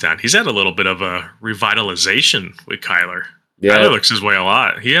touchdown. He's had a little bit of a revitalization with Kyler. Yeah. Kyler looks his way a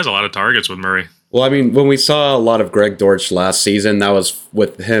lot. He has a lot of targets with Murray. Well, I mean, when we saw a lot of Greg Dortch last season, that was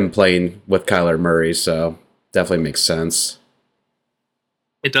with him playing with Kyler Murray, so definitely makes sense.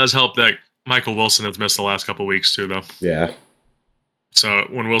 It does help that Michael Wilson has missed the last couple of weeks too, though. Yeah. So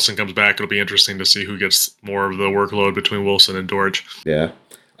when Wilson comes back, it'll be interesting to see who gets more of the workload between Wilson and Dortch. Yeah.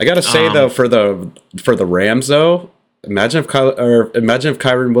 I gotta say though, for the Rams though, imagine if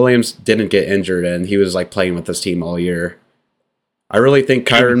Kyren Williams didn't get injured and he was like playing with this team all year. I really think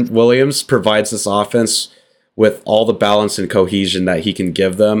Kyren Williams provides this offense with all the balance and cohesion that he can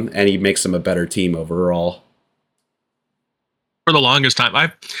give them, and he makes them a better team overall. For the longest time,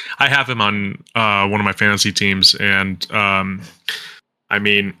 I have him on one of my fantasy teams, and I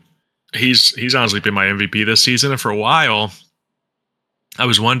mean, he's honestly been my MVP this season, and for a while, I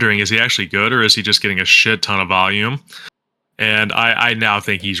was wondering, is he actually good, or is he just getting a shit ton of volume? And I now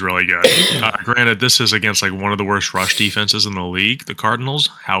think he's really good. Granted, this is against like one of the worst rush defenses in the league, the Cardinals.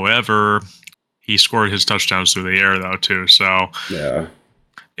 However, He scored his touchdowns through the air, though, too. So Yeah.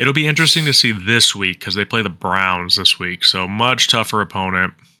 it'll be interesting to see this week because they play the Browns this week. So much tougher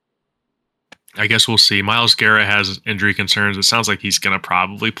opponent. I guess we'll see. Myles Garrett has injury concerns. It sounds like he's going to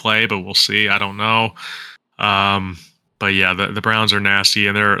probably play, but we'll see. I don't know. But yeah, the Browns are nasty,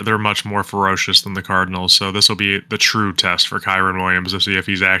 and they're much more ferocious than the Cardinals. So this will be the true test for Kyren Williams to see if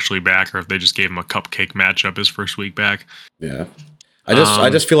he's actually back or if they just gave him a cupcake matchup his first week back. Yeah. I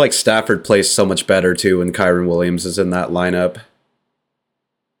just feel like Stafford plays so much better too when Kyren Williams is in that lineup.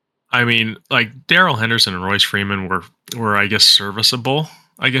 I mean, like Darrell Henderson and Royce Freeman were I guess serviceable.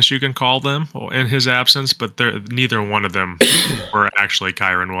 I guess you can call them in his absence, but neither one of them were actually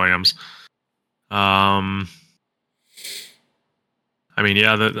Kyren Williams. I mean,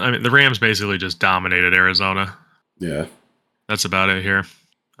 yeah, the Rams basically just dominated Arizona. Yeah. That's about it here.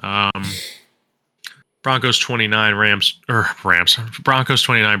 Broncos 29, Broncos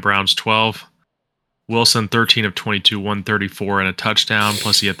 29, Browns 12. Wilson 13 of 22, 134 and a touchdown.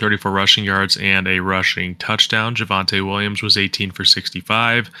 Plus he had 34 rushing yards and a rushing touchdown. Javonte Williams was 18 for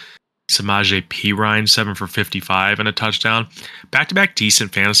 65. Samaje Perine 7 for 55 and a touchdown. Back-to-back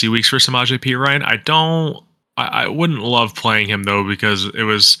decent fantasy weeks for Samaje Perine. I wouldn't love playing him though because it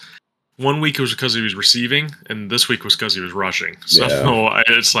was 1 week it was because he was receiving and this week was because he was rushing. So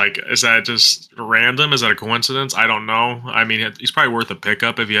It's like, is that just random? Is that a coincidence? I don't know. I mean, he's probably worth a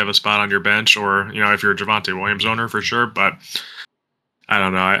pickup if you have a spot on your bench or, if you're a Javonte Williams owner for sure. But I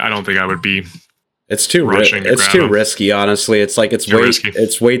don't know. I don't think I would be. It's too risky, honestly. It's like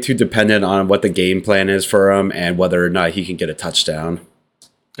it's way too dependent on what the game plan is for him and whether or not he can get a touchdown.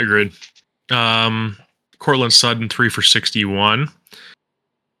 Agreed. Cortland Sutton 3 for 61.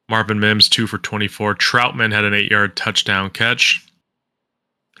 Marvin Mims 2 for 24. Troutman had an 8-yard touchdown catch.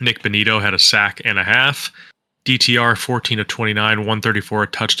 Nick Benito had a sack and a half. DTR 14 of 29, 134, a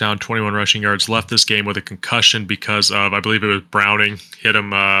touchdown, 21 rushing yards. Left this game with a concussion because of, I believe it was Browning hit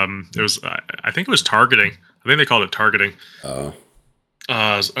him. I think it was targeting. I think they called it targeting. Oh.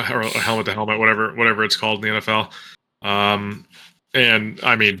 Or helmet to helmet, whatever it's called in the NFL. And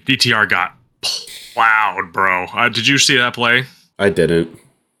I mean, DTR got plowed, bro. Did you see that play? I didn't.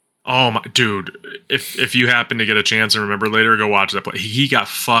 Oh my dude! If you happen to get a chance and remember later, go watch that play. He got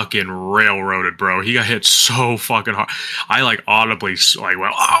fucking railroaded, bro. He got hit so fucking hard. I like audibly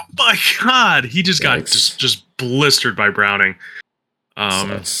went, oh my god! He just got just blistered by Browning.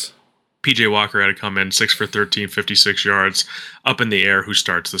 PJ Walker had to come in 6 for 13, 56 yards up in the air. Who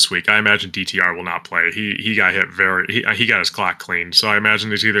starts this week? I imagine DTR will not play. He got hit he got his clock cleaned. So I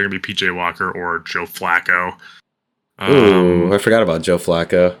imagine it's either gonna be PJ Walker or Joe Flacco. Ooh, I forgot about Joe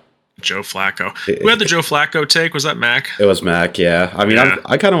Flacco. Joe Flacco. Who had the Joe Flacco take? Was that Mac? It was Mac, yeah. I mean, yeah.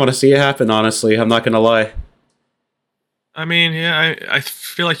 I kind of want to see it happen, honestly. I'm not going to lie. I mean, yeah, I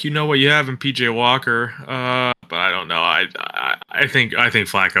feel like you know what you have in PJ Walker, but I don't know. I think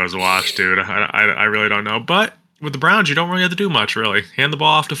Flacco's a wash, dude. I really don't know. But with the Browns, you don't really have to do much, really. Hand the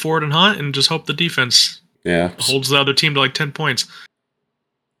ball off to Ford and Hunt and just hope the defense holds the other team to like 10 points.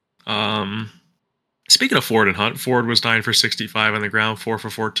 Speaking of Ford and Hunt, Ford was 9 for 65 on the ground, 4 for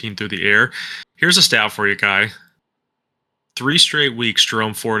 14 through the air. Here's a stat for you, Kai. 3 straight weeks,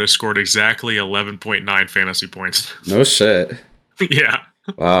 Jerome Ford has scored exactly 11.9 fantasy points. No shit. Yeah.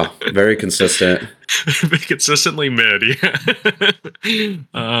 Wow. Very consistent. Consistently mid, yeah.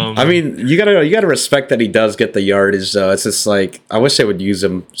 I mean, you gotta respect that he does get the yardage, though. It's just like, I wish they would use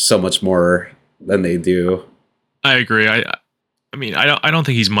him so much more than they do. I agree. I mean, I don't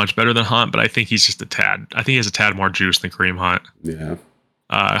think he's much better than Hunt, but I think he's just a tad. I think he has a tad more juice than Kareem Hunt. Yeah.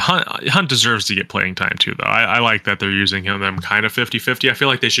 Hunt deserves to get playing time too, though. I like that they're using them kind of 50-50. I feel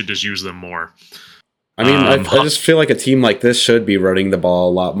like they should just use them more. I mean, I just feel like a team like this should be running the ball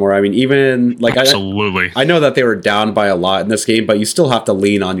a lot more. I mean, even like absolutely. I know that they were down by a lot in this game, but you still have to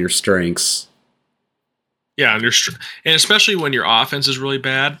lean on your strengths. Yeah, and especially when your offense is really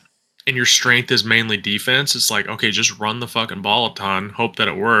bad. And your strength is mainly defense, it's like, okay, just run the fucking ball a ton, hope that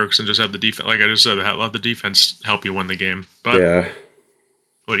it works, and just have the defense, like I just said, let the defense help you win the game. But yeah,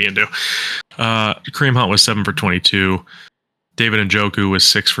 what are you gonna do? Kareem Hunt was 7 for 22. David Njoku was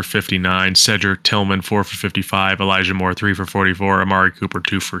 6 for 59. Cedric Tillman 4 for 55. Elijah Moore 3 for 44. Amari Cooper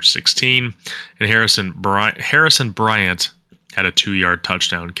 2 for 16. And Harrison Bryant had a 2-yard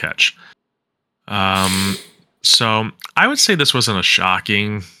touchdown catch. So I would say this wasn't a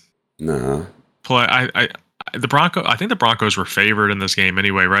shocking. No. Play. I think the Broncos were favored in this game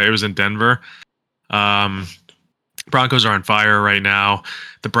anyway, right? It was in Denver. Broncos are on fire right now.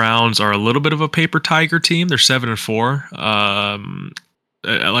 The Browns are a little bit of a paper tiger team. They're 7-4.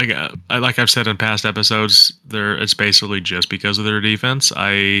 Like I've said in past episodes, it's basically just because of their defense.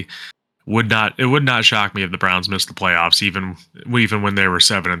 I It would not shock me if the Browns missed the playoffs, even when they were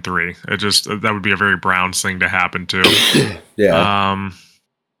 7-3. That would be a very Browns thing to happen too. Yeah.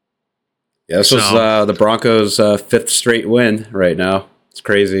 Yeah, this was the Broncos' fifth straight win right now. It's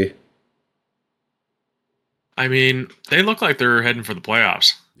crazy. I mean, they look like they're heading for the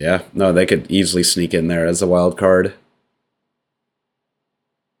playoffs. Yeah, no, they could easily sneak in there as a wild card.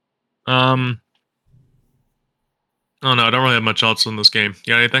 Oh no, I don't really have much else in this game.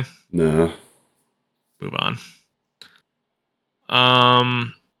 You got anything? No. Move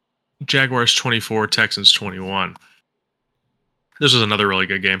on. Jaguars 24, Texans 21. This was another really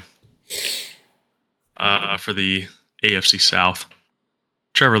good game. For the AFC South.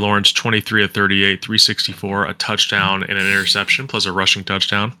 Trevor Lawrence 23 of 38, 364, a touchdown and an interception, plus a rushing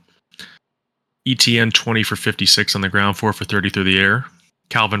touchdown. ETN 20 for 56 on the ground, 4 for 30 through the air.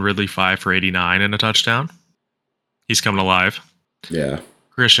 Calvin Ridley 5 for 89 and a touchdown. He's coming alive. Yeah.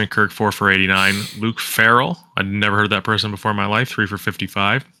 Christian Kirk 4 for 89. Luke Farrell, I'd never heard that person before in my life, 3 for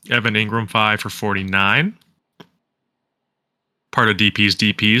 55. Evan Ingram 5 for 49. Part of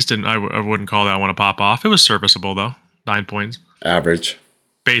DPs. I wouldn't call that one a pop off. It was serviceable though. 9 points. Average.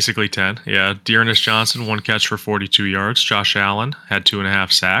 Basically 10. Yeah. Dearness Johnson, 1 catch for 42 yards. Josh Allen had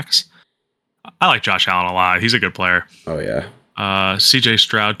 2.5 sacks. I like Josh Allen a lot. He's a good player. Oh yeah. CJ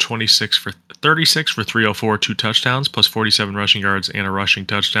Stroud 36 for 36 for 304, 2 touchdowns, plus 47 rushing yards and a rushing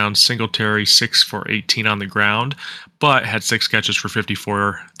touchdown. Singletary 6 for 18 on the ground, but had 6 catches for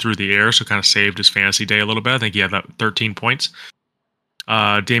 54 through the air, so kind of saved his fantasy day a little bit. I think he had that 13 points.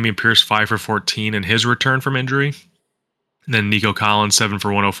 Damian Pierce 5 for 14 in his return from injury. And then Nico Collins 7 for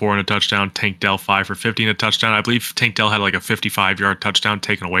 104 and a touchdown. Tank Dell 5 for 50 and a touchdown. I believe Tank Dell had like a 55-yard touchdown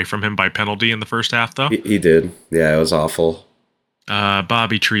taken away from him by penalty in the first half, though. He did. Yeah, it was awful.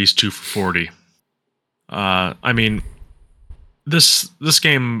 Bobby Trees 2 for 40. I mean, this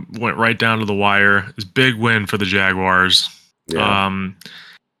game went right down to the wire. It's a big win for the Jaguars. Yeah.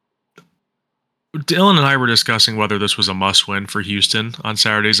 Dylan and I were discussing whether this was a must-win for Houston on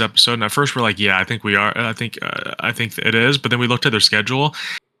Saturday's episode, and at first we're like, "Yeah, I think we are. I think it is." But then we looked at their schedule,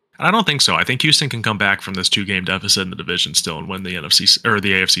 and I don't think so. I think Houston can come back from this 2-game deficit in the division still and win the NFC or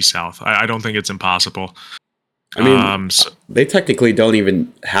the AFC South. I don't think it's impossible. I mean, they technically don't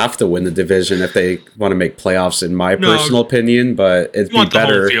even have to win the division if they want to make playoffs, in my personal opinion. But it'd be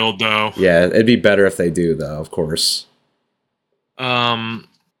better. The home field, though. Yeah, it'd be better if they do, though. Of course.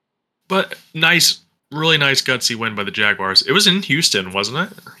 But really nice gutsy win by the Jaguars. It was in Houston, wasn't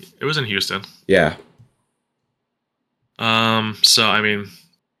it? It was in Houston. Yeah. So I mean,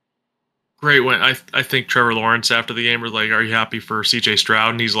 great win. I think Trevor Lawrence after the game was like, "Are you happy for CJ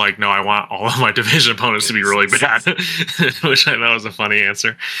Stroud?" And he's like, "No, I want all of my division opponents to be really bad," which I thought was a funny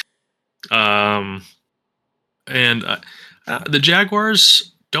answer. And the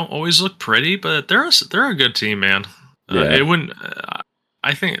Jaguars don't always look pretty, but they're a good team, man. Yeah. It wouldn't.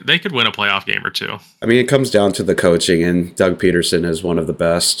 I think they could win a playoff game or two. I mean, it comes down to the coaching, and Doug Peterson is one of the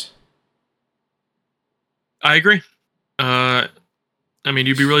best. I agree. I mean,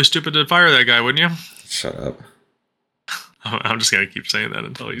 you'd be really stupid to fire that guy, wouldn't you? Shut up. I'm just gonna keep saying that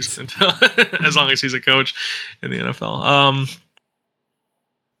until as long as he's a coach in the NFL.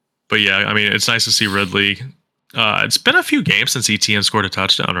 But yeah, I mean, it's nice to see Ridley. It's been a few games since ETN scored a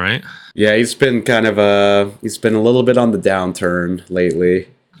touchdown, right? Yeah, he's been he's been a little bit on the downturn lately.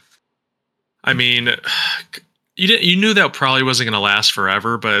 I mean, you knew that probably wasn't going to last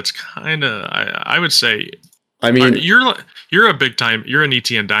forever, but it's kind of I would say. I mean, you're a big time. You're an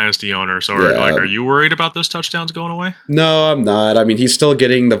ETN dynasty owner, so are you worried about those touchdowns going away? No, I'm not. I mean, he's still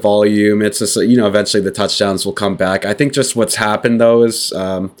getting the volume. It's just eventually the touchdowns will come back. I think just what's happened though is.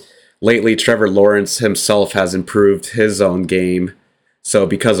 Lately, Trevor Lawrence himself has improved his own game. So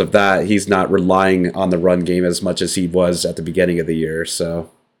because of that, he's not relying on the run game as much as he was at the beginning of the year. So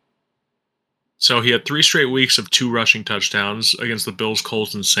he had 3 straight weeks of 2 rushing touchdowns against the Bills,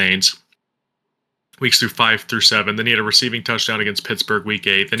 Colts, and Saints. Weeks 5 through 7. Then he had a receiving touchdown against Pittsburgh week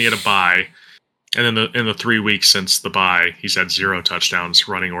 8. Then he had a bye. And then in the 3 weeks since the bye, he's had 0 touchdowns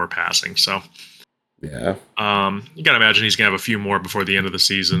running or passing. So... yeah. You gotta imagine he's gonna have a few more before the end of the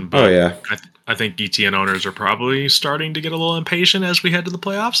season. But yeah. I think ETN owners are probably starting to get a little impatient as we head to the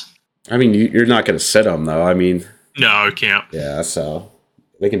playoffs. I mean, you're not gonna sit them though. I mean, no, you can't. Yeah, so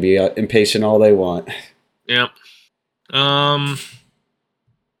they can be impatient all they want. Yep. You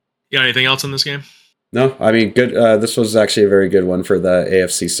got anything else in this game? No, I mean, good. This was actually a very good one for the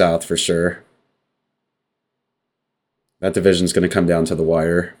AFC South for sure. That division's gonna come down to the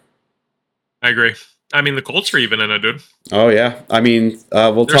wire. I agree. I mean, the Colts are even in it, dude. Oh yeah. I mean,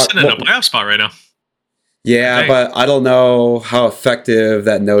 they're sitting in a playoff spot right now. Yeah, but I don't know how effective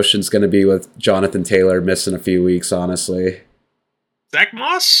that notion's going to be with Jonathan Taylor missing a few weeks, honestly. Zach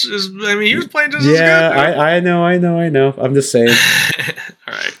Moss he was playing just as good. Yeah, I know. I'm just saying.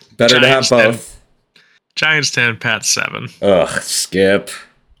 All right. Better Giants to have both. 10, Giants 10, Pats 7. Ugh, skip.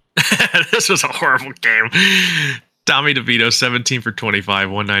 This was a horrible game. Tommy DeVito, 17 for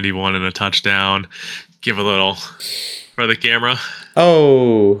 25, 191 and a touchdown. Give a little for the camera.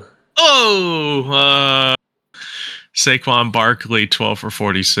 Saquon Barkley, 12 for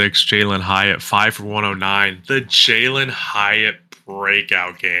 46. Jalen Hyatt, 5 for 109. The Jalen Hyatt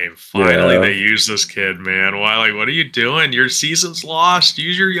breakout game. Finally, they used this kid, man. Why? What are you doing? Your season's lost.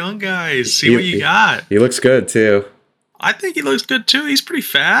 Use your young guys. See what you got. He looks good, too. I think he looks good, too. He's pretty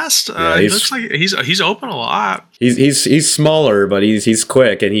fast. He looks like he's open a lot. He's smaller, but he's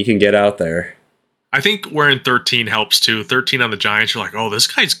quick, and he can get out there. I think wearing 13 helps too. 13 on the Giants, you're like, oh, this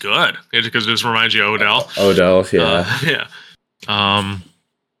guy's good. Because it just reminds you of Odell. Yeah.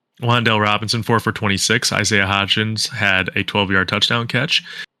 Wan'Dale Robinson, 4 for 26. Isaiah Hodgins had a 12-yard touchdown catch.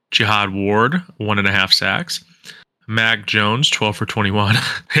 Jihad Ward, 1.5 sacks. Mac Jones, 12 for 21.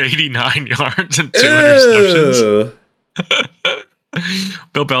 89 yards and 2 interceptions.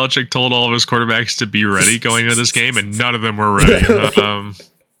 Bill Belichick told all of his quarterbacks to be ready going into this game, and none of them were ready.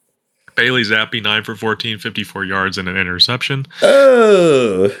 Bailey Zappi, 9 for 14, 54 yards and an interception.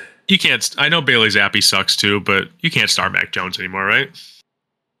 Oh. You can't. I know Bailey Zappi sucks too, but you can't start Mac Jones anymore, right?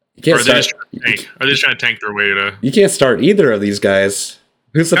 You can't Are they just trying to tank their way to? You can't start either of these guys.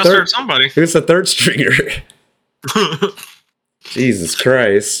 Who's the third? Somebody. Who's the third stringer? Jesus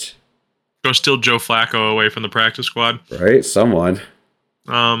Christ! Go steal Joe Flacco away from the practice squad. Right, someone.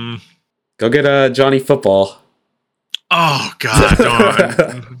 Go get Johnny Football. Oh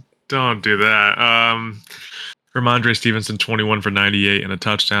God! Don't do that. Ramondre Stevenson, 21 for 98 and a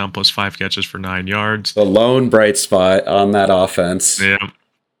touchdown, plus 5 catches for 9 yards. The lone bright spot on that offense. Yeah.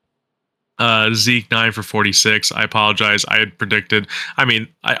 Zeke, 9 for 46. I apologize. I had predicted. I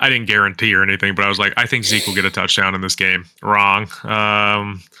didn't guarantee or anything, but I was like, I think Zeke will get a touchdown in this game. Wrong.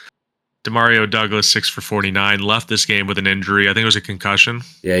 Demario Douglas, 6 for 49. Left this game with an injury. I think it was a concussion.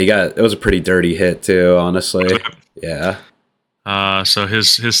 Yeah, it was a pretty dirty hit too, honestly. Yeah. So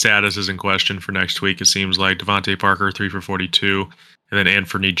his status is in question for next week. It seems like Devontae Parker, 3 for 42, and then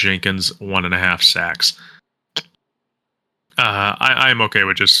Anthony Jenkins, 1.5 sacks. I'm okay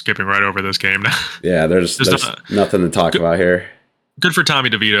with just skipping right over this game now. Yeah, there's nothing to talk about here. Good for Tommy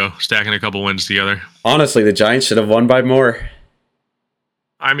DeVito, stacking a couple wins together. Honestly, the Giants should have won by more.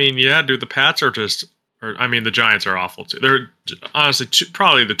 Yeah, dude, the Pats are the Giants are awful too. They're honestly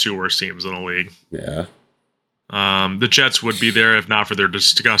probably the 2 worst teams in the league. Yeah. The Jets would be there if not for their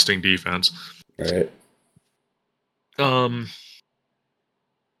disgusting defense. Right.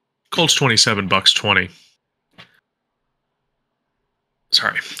 Colts 27, Bucks 20.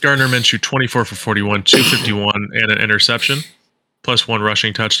 Sorry. Gardner Minshew 24 for 41, 251 and an interception, plus 1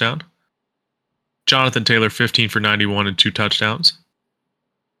 rushing touchdown. Jonathan Taylor 15 for 91 and 2 touchdowns.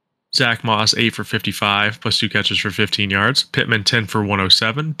 Zach Moss 8 for 55, plus 2 catches for 15 yards. Pittman 10 for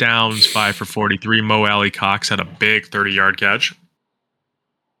 107. Downs 5 for 43. Mo Alley Cox had a big 30-yard catch.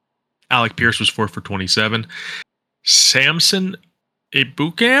 Alec Pierce was 4 for 27. Samson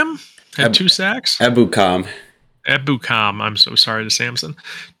Ebukam had 2 sacks. Ebukam. I'm so sorry to Samson.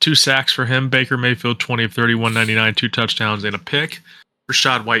 2 sacks for him. Baker Mayfield 20 of 30, 199, 2 touchdowns and a pick.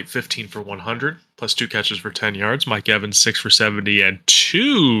 Rashad White 15 for 100, plus 2 catches for 10 yards. Mike Evans 6 for 70 and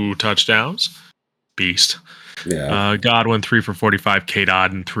 2 touchdowns. Beast. Yeah. Godwin 3 for 45. K.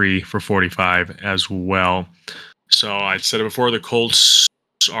 Dodden 3 for 45 as well. So I said it before, the Colts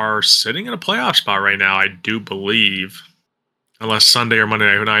are sitting in a playoff spot right now, I do believe. Unless Sunday or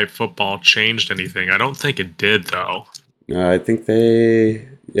Monday Night Football changed anything. I don't think it did, though. I think they...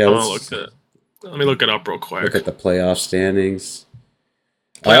 Yeah, let me look it up real quick. Look at the playoff standings.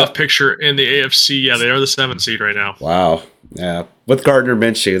 Playoff picture in the AFC. Yeah, they are the 7th seed right now. Wow. Yeah. With Gardner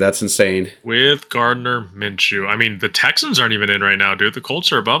Minshew. That's insane. With Gardner Minshew. The Texans aren't even in right now, dude. The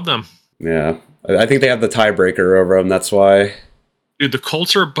Colts are above them. Yeah. I think they have the tiebreaker over them. That's why. Dude, the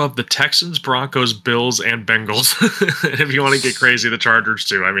Colts are above the Texans, Broncos, Bills, and Bengals. If you want to get crazy, the Chargers,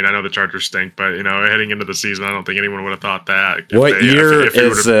 too. I know the Chargers stink, but, heading into the season, I don't think anyone would have thought that. What year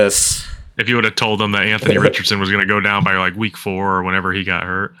is this? If you would have told them that Anthony Richardson was going to go down by, week 4 or whenever he got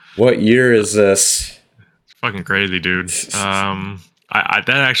hurt. What year is this? It's fucking crazy, dude. That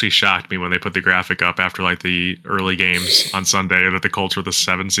actually shocked me when they put the graphic up after, the early games on Sunday that the Colts were the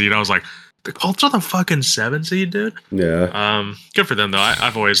 7 seed. I was like, the Colts are the fucking 7 seed, dude. Yeah. Good for them though.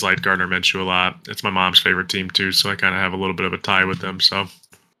 I've always liked Gardner Minshew a lot. It's my mom's favorite team too, so I kind of have a little bit of a tie with them. So,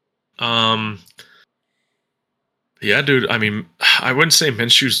 Yeah, dude. I mean, I wouldn't say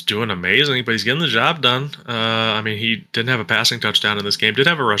Minshew's doing amazing, but he's getting the job done. I mean, he didn't have a passing touchdown in this game. Did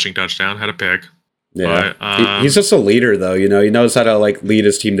have a rushing touchdown. Had a pick. Yeah, But he's just a leader, though. You know, he knows how to like lead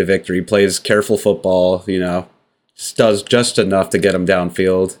his team to victory. He plays careful football. You know, just does just enough to get him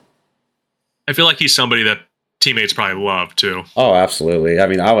downfield. I feel like he's somebody that teammates probably love too. Oh, absolutely. I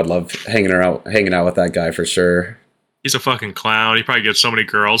mean, I would love hanging out with that guy for sure. He's a fucking clown. He probably gets so many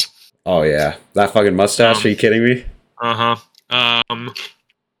girls. Oh yeah, that fucking mustache. Are you kidding me? I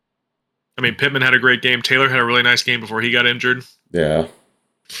mean, Pittman had a great game. Taylor had a really nice game before he got injured. Yeah.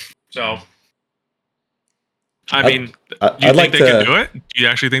 So, I mean, do you I'd think like they could do it? Do you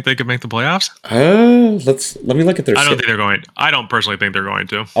actually think they could make the playoffs? Let me look at their. I don't think they're going. I don't personally think they're going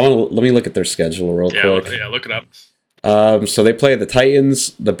to. Let me look at their schedule real quick. Yeah, look it up. So they play the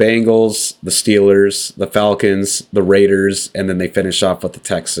Titans, the Bengals, the Steelers, the Falcons, the Raiders, and then they finish off with the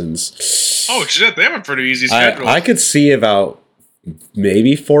Texans. Oh shit, they have a pretty easy schedule. I could see about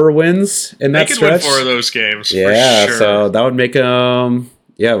maybe 4 wins in that stretch. They could win 4 of those games. Yeah, for sure. So that would make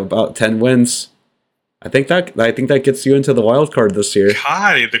about 10 wins. I think that gets you into the wild card this year.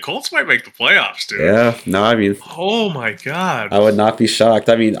 God, the Colts might make the playoffs, dude. Yeah, no, I mean, oh my god, I would not be shocked.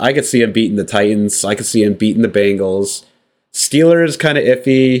 I mean, I could see him beating the Titans. I could see him beating the Bengals. Steelers kind of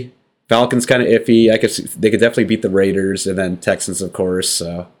iffy. Falcons kind of iffy. They could definitely beat the Raiders, and then Texans, of course.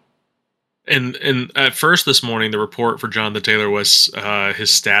 So. And at first this morning, the report for Jonathan Taylor was his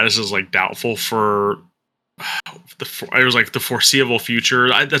status is like doubtful for it was like the foreseeable future.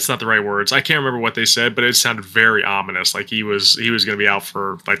 That's not the right words. I can't remember what they said, but it sounded very ominous. Like he was going to be out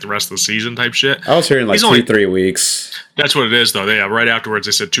for like the rest of the season type shit. I was hearing like 2-3 weeks. That's what it is, though. Right afterwards,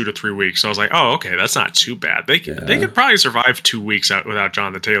 they said 2 to 3 weeks. So I was like, oh, okay, that's not too bad. They could probably survive 2 weeks without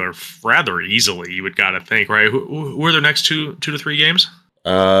Jonathan Taylor rather easily. You would got to think, right? Who are their next 2 to 3 games?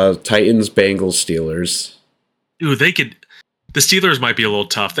 Titans, Bengals, Steelers. Dude, they could. The Steelers might be a little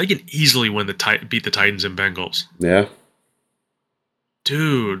tough. They can easily beat the Titans and Bengals. Yeah.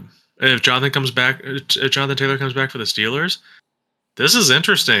 Dude, if Jonathan Taylor comes back for the Steelers, this is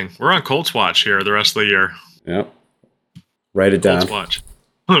interesting. We're on Colts watch here the rest of the year. Yep. Write it down. Colts watch.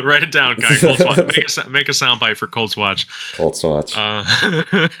 Write it down, guy. Colts watch. Make a soundbite for Colts watch. Colts watch. Other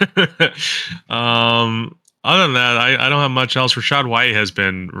than that, I don't have much else. Rashad White has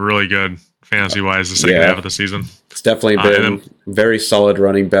been really good fantasy-wise the second half of the season. It's definitely been very solid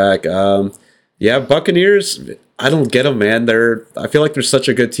running back. Buccaneers, I don't get them, man. I feel like they're such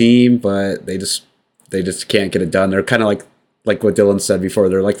a good team, but they just can't get it done. They're kind of like what Dylan said before.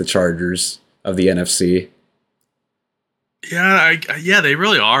 They're like the Chargers of the NFC. Yeah, they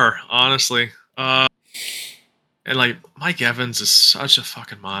really are, honestly. And like Mike Evans is such a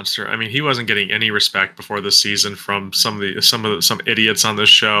fucking monster. I mean, he wasn't getting any respect before this season from some idiots on this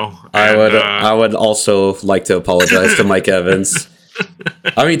show. I would also like to apologize to Mike Evans.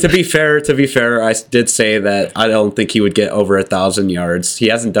 I mean, to be fair, I did say that I don't think he would get over 1,000 yards. He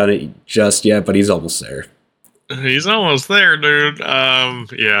hasn't done it just yet, but he's almost there. He's almost there, dude.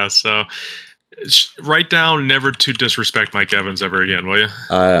 Yeah. So write down never to disrespect Mike Evans ever again, will you?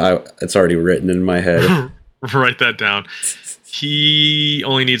 It's already written in my head. Write that down. He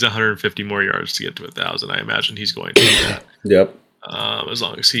only needs 150 more yards to get to 1,000. I imagine he's going to do that. Yep. As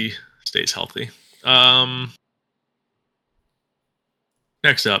long as he stays healthy.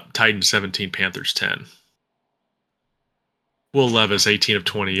 Next up, Titans 17, Panthers 10. Will Levis 18 of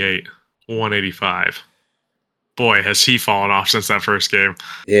 28, 185. Boy, has he fallen off since that first game.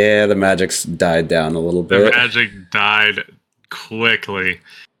 Yeah, the Magic's died down a little bit. The Magic died quickly.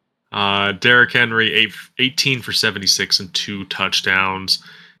 Derrick Henry, 18 for 76 and 2 touchdowns.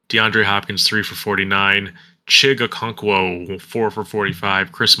 DeAndre Hopkins, 3 for 49. Chig Okonkwo, 4 for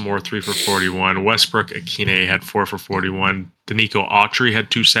 45. Chris Moore, 3 for 41. Westbrook Akine had 4 for 41. Danico Autry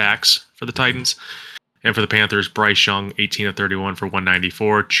had 2 sacks for the Titans. And for the Panthers, Bryce Young, 18 of 31 for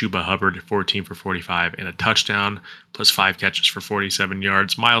 194. Chuba Hubbard, 14 for 45 and a touchdown, plus 5 catches for 47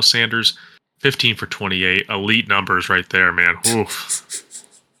 yards. Miles Sanders, 15 for 28. Elite numbers right there, man. Oof.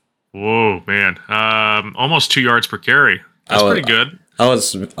 Whoa, man. Almost 2 yards per carry. That's pretty good. I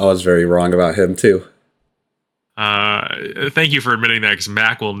was very wrong about him, too. Thank you for admitting that, because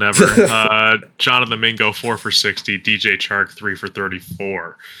Mac will never. Jonathan Mingo, 4 for 60. DJ Chark, 3 for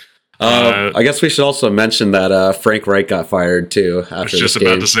 34. I guess we should also mention that Frank Reich got fired, too. After I was just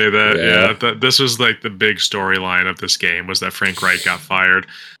about to say that. Yeah, this was like the big storyline of this game, was that Frank Reich got fired.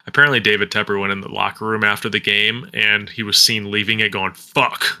 Apparently, David Tepper went in the locker room after the game, and he was seen leaving it going,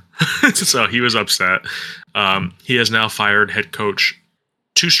 fuck. So he was upset. He has now fired head coach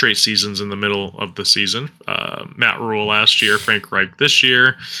 2 straight seasons in the middle of the season. Matt Rule last year, Frank Reich this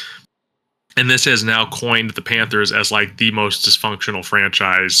year. And this has now coined the Panthers as like the most dysfunctional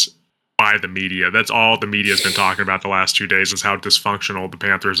franchise by the media. That's all the media has been talking about the last 2 days, is how dysfunctional the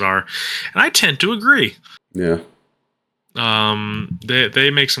Panthers are. And I tend to agree. Yeah. They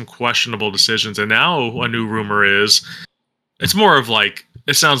make some questionable decisions. And now a new rumor is, it's more of like,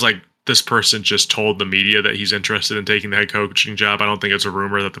 it sounds like this person just told the media that he's interested in taking the head coaching job. I don't think it's a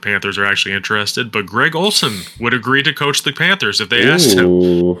rumor that the Panthers are actually interested, but Greg Olson would agree to coach the Panthers if they asked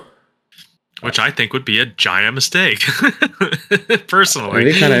him. Which I think would be a giant mistake, personally.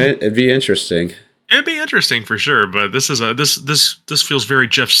 It'd be interesting. It'd be interesting for sure, but this is this feels very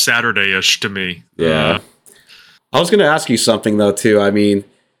Jeff Saturday-ish to me. Yeah. I was going to ask you something though too. I mean,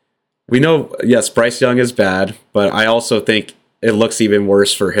 we know, yes, Bryce Young is bad, but I also think it looks even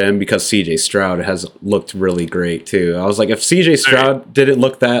worse for him because CJ Stroud has looked really great too. I was like, if CJ Stroud didn't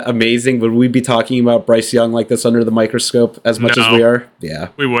look that amazing, would we be talking about Bryce Young like this under the microscope as much as we are? Yeah.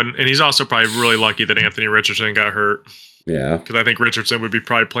 We wouldn't. And he's also probably really lucky that Anthony Richardson got hurt. Yeah. Because I think Richardson would be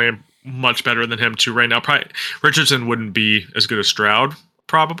probably playing much better than him too right now. Probably Richardson wouldn't be as good as Stroud,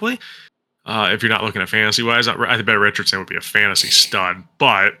 probably. If you're not looking at fantasy-wise, I bet Richardson would be a fantasy stud.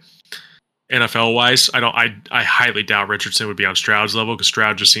 But NFL wise, I highly doubt Richardson would be on Stroud's level because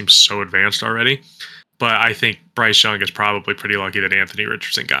Stroud just seems so advanced already. But I think Bryce Young is probably pretty lucky that Anthony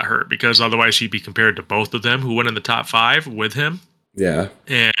Richardson got hurt, because otherwise he'd be compared to both of them who went in the top 5 with him. Yeah.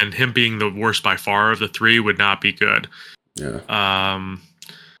 And him being the worst by far of the 3 would not be good. Yeah.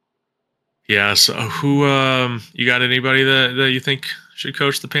 Yeah. So who you got anybody that you think should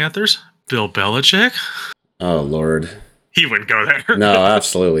coach the Panthers? Bill Belichick? Oh Lord. He wouldn't go there. No,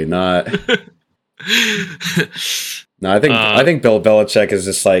 absolutely not. No, I think Bill Belichick is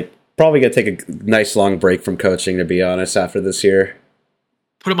just like probably gonna take a nice long break from coaching, to be honest, after this year.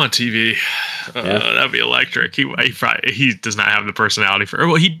 Put him on TV. That'd be electric. He does not have the personality for.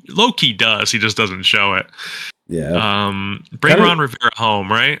 Well, he low key does. He just doesn't show it. Yeah. Bring Ron Rivera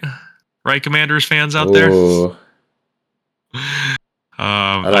home, right? Right, Commanders fans out there.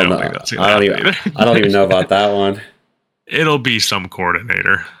 I don't think that's gonna happen either. I don't even know about that one. It'll be some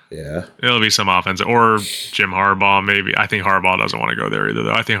coordinator. Yeah. It'll be some offense, or Jim Harbaugh, maybe. I think Harbaugh doesn't want to go there either,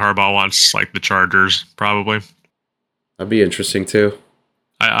 though. I think Harbaugh wants like the Chargers, probably. That'd be interesting too.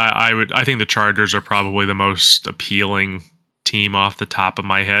 I think the Chargers are probably the most appealing team off the top of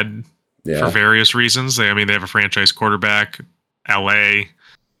my head for various reasons. They have a franchise quarterback, LA.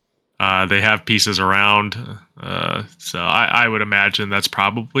 They have pieces around. So I would imagine that's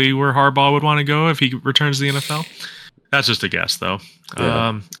probably where Harbaugh would want to go if he returns to the NFL. That's just a guess, though.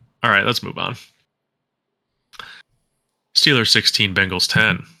 Yeah. All right, let's move on. Steelers 16, Bengals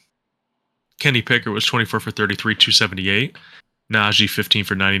 10. Kenny Pickett was 24 for 33, 278. Najee 15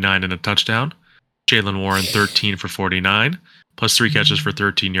 for 99 and a touchdown. Jaylen Warren 13 for 49, plus 3 catches for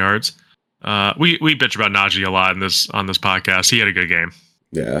 13 yards. We bitch about Najee a lot on this podcast. He had a good game.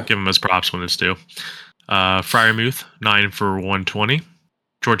 Yeah. Give him his props when it's due. Freiermuth 9 for 120.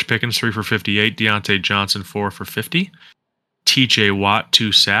 George Pickens 3 for 58. Deontay Johnson 4 for 50. TJ Watt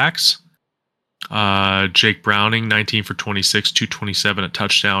 2 sacks. Jake Browning 19 for 26, 227, a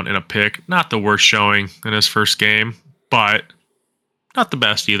touchdown and a pick. Not the worst showing in his first game, but not the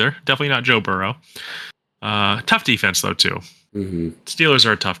best either. Definitely not Joe Burrow. Tough defense though too. Mm-hmm. Steelers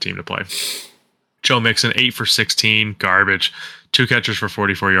are a tough team to play. Joe Mixon 8 for 16, garbage. 2 catches for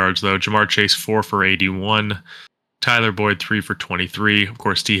 44 yards though. Jamar Chase 4 for 81. Tyler Boyd 3 for 23. Of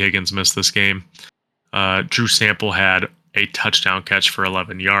course, T. Higgins missed this game. Drew Sample had a touchdown catch for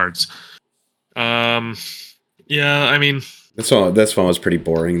 11 yards. Yeah, I mean, this one was pretty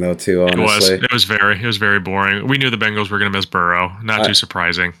boring though too. Honestly, it was very boring. We knew the Bengals were going to miss Burrow. Not too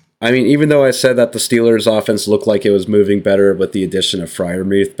surprising. I mean, even though I said that the Steelers' offense looked like it was moving better with the addition of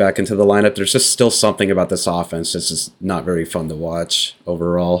Freiermuth back into the lineup, there's just still something about this offense that's just not very fun to watch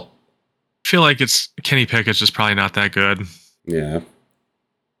overall. I feel like it's Kenny Pickett's just probably not that good. Yeah.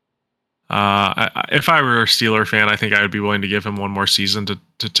 If I were a Steeler fan, I think I would be willing to give him one more season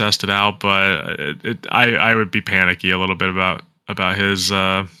to test it out. But I would be panicky a little bit about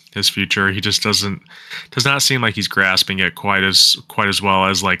his future. He just does not seem like he's grasping it quite as well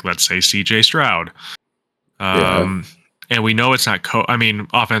as, like, let's say CJ Stroud. And we know it's not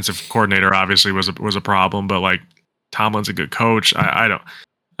offensive coordinator obviously was a problem, but like Tomlin's a good coach. I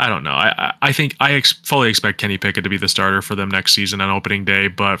don't know. I think I fully expect Kenny Pickett to be the starter for them next season on opening day,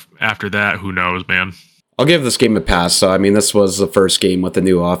 but after that, who knows, man? I'll give this game a pass. So, I mean, this was the first game with the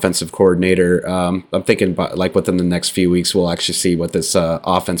new offensive coordinator. I'm thinking like within the next few weeks, we'll actually see what this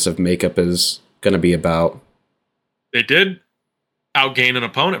offensive makeup is going to be about. They did outgain an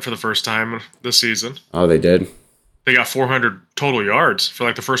opponent for the first time this season. Oh, they did? they got 400 total yards for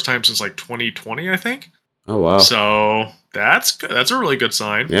like the first time since like 2020, I think. Oh, wow. So that's good. That's a really good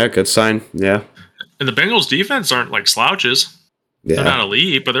sign. Yeah, good sign. Yeah. And the Bengals defense aren't like slouches. Yeah. They're not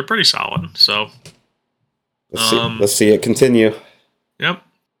elite, but they're pretty solid. So let's see it continue. Yep.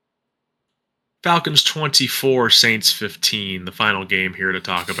 Falcons 24, Saints 15. The final game here to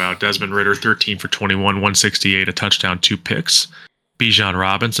talk about. Desmond Ridder 13 for 21, 168, a touchdown, 2 picks. Bijan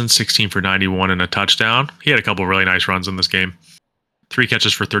Robinson 16 for 91 and a touchdown. He had a couple of really nice runs in this game. 3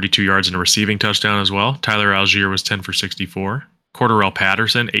 catches for 32 yards and a receiving touchdown as well. Tyler Algier was 10 for 64. Cordarrelle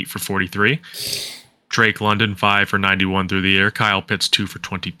Patterson 8 for 43. Drake London 5 for 91 through the air. Kyle Pitts 2 for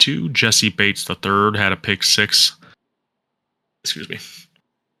 22. Jesse Bates III had a pick 6. Excuse me.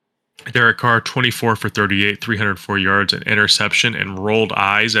 Derek Carr 24 for 38, 304 yards, an interception, and rolled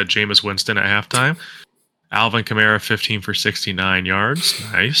eyes at Jameis Winston at halftime. Alvin Kamara 15 for 69 yards.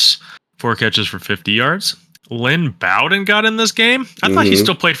 Nice. 4 catches for 50 yards. Lynn Bowden got in this game? I thought he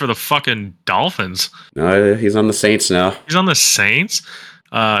still played for the fucking Dolphins. No, he's on the Saints now. He's on the Saints?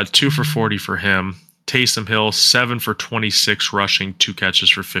 2 for 40 for him. Taysom Hill 7 for 26 rushing, 2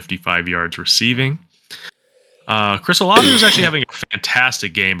 catches for 55 yards receiving. Chris Olave was actually having a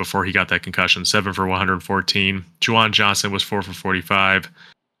fantastic game before he got that concussion. 7 for 114. Juwan Johnson was 4 for 45.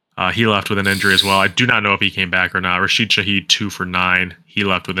 He left with an injury as well. I do not know if he came back or not. Rashid Shaheed 2 for 9. He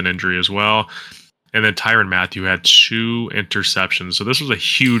left with an injury as well. And then Tyrann Mathieu had 2 interceptions. So this was a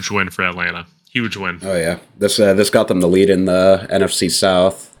huge win for Atlanta. Huge win. Oh yeah, this got them the lead in the NFC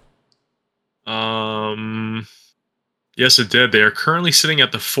South. Yes, it did. They are currently sitting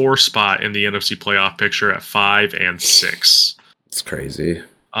at the 4 spot in the NFC playoff picture at 5 and 6. It's crazy.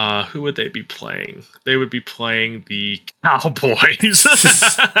 Who would they be playing? They would be playing the Cowboys.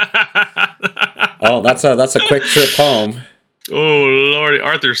 Oh, that's a quick trip home. Oh Lord,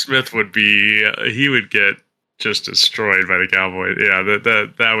 Arthur Smith would get just destroyed by the Cowboys. Yeah,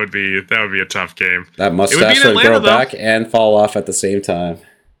 that would be a tough game. That mustache would grow back and fall off at the same time.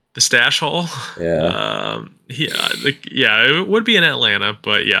 The stash hole. Yeah. It would be in Atlanta,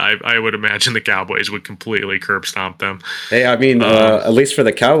 but yeah, I would imagine the Cowboys would completely curb stomp them. Hey, I mean, at least for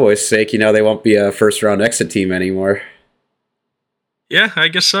the Cowboys' sake, they won't be a first-round exit team anymore. Yeah, I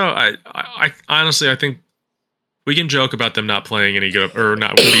guess so. I honestly, I think we can joke about them not playing any good or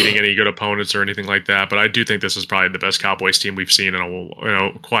not beating any good opponents or anything like that, but I do think this is probably the best Cowboys team we've seen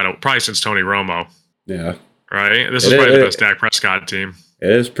in probably since Tony Romo. Yeah. Right. This is probably the best Dak Prescott team. It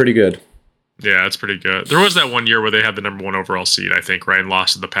is pretty good. Yeah, it's pretty good. There was that one year where they had the number 1 overall seed, I think, right, and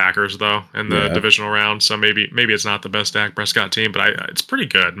lost to the Packers though in the divisional round. So maybe it's not the best Dak Prescott team, but it's pretty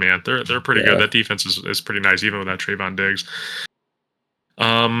good, man. They're pretty good. That defense is pretty nice, even without Trayvon Diggs.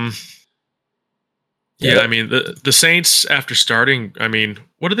 I mean the Saints after starting. I mean,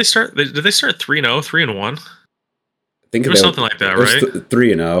 what did they start? Did they start 3-0, 3-1? I think it was something like that, right?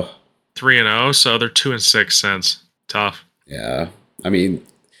 3-0. 3-0. So they're 2-6 since. Tough. Yeah, I mean,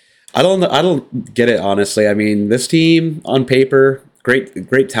 I don't get it, honestly. I mean, this team on paper,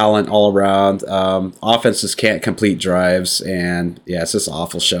 great talent all around. Offenses can't complete drives, and yeah, it's just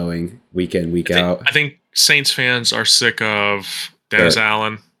awful showing week in, week out. I think Saints fans are sick of Dennis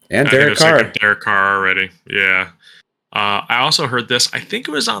Allen and Derek Carr. Derek Carr already. Yeah. I also heard this. I think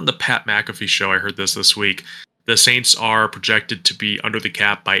it was on the Pat McAfee show. I heard this week. The Saints are projected to be under the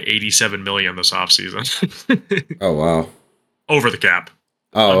cap by $87 million this offseason. Oh wow. Over the cap.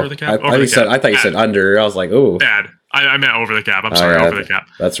 Oh, under the cap? I thought you said under. I was like, ooh. Bad. I meant over the cap. I'm sorry, over the cap.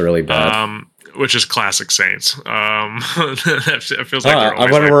 That's really bad. Which is classic Saints. It feels like they're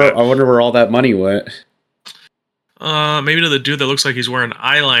I wonder where all that money went. Maybe to the dude that looks like he's wearing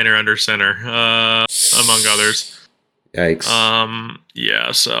eyeliner under center, among others. Yikes.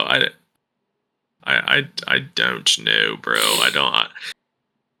 Yeah, so I don't know, bro.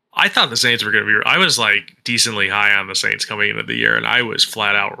 I thought the Saints were going to be. I was like decently high on the Saints coming into the year, and I was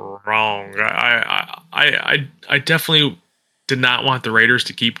flat out wrong. I definitely did not want the Raiders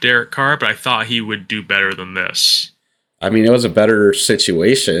to keep Derek Carr, but I thought he would do better than this. I mean, it was a better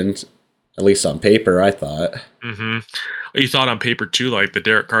situation, at least on paper, I thought. Mm-hmm. You thought on paper too, like the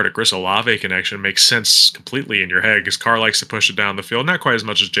Derek Carr to Chris Olave connection makes sense completely in your head because Carr likes to push it down the field, not quite as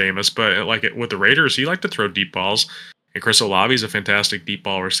much as Jameis, but like with the Raiders, he liked to throw deep balls. And Chris Olave is a fantastic deep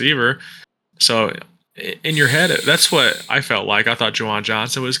ball receiver. So in your head, that's what I felt like. I thought Juwan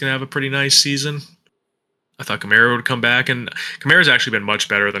Johnson was going to have a pretty nice season. I thought Kamara would come back, and Kamara's actually been much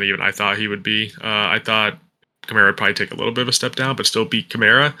better than even I thought he would be. I thought Kamara would probably take a little bit of a step down, but still beat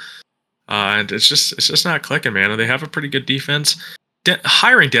Kamara. And it's just not clicking, man. And they have a pretty good defense.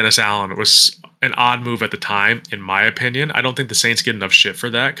 Hiring Dennis Allen was an odd move at the time, in my opinion. I don't think the Saints get enough shit for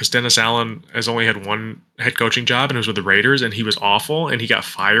that because Dennis Allen has only had one head coaching job, and it was with the Raiders, and he was awful, and he got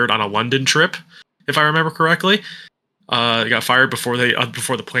fired on a London trip, if I remember correctly. He got fired before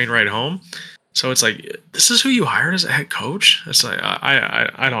the plane ride home. So it's like, this is who you hired as a head coach? It's like,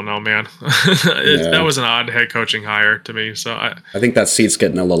 I don't know, man. That was an odd head coaching hire to me. So I think that seat's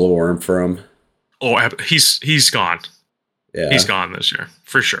getting a little warm for him. Oh, he's gone. Yeah, he's gone this year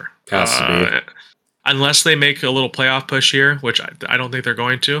for sure. Has to be. Unless they make a little playoff push here, which I don't think they're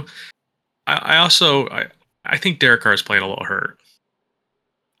going to. I think Derek Carr's playing a little hurt.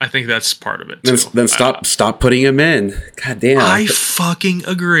 I think that's part of it too. Then stop putting him in. God damn. I fucking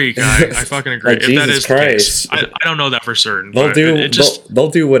agree, guy. I fucking agree. If Jesus that is Christ. The case, I don't know that for certain. They'll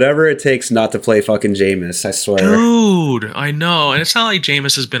do whatever it takes not to play fucking Jameis, I swear. Dude, I know. And it's not like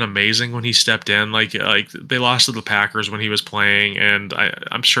Jameis has been amazing when he stepped in. Like they lost to the Packers when he was playing, and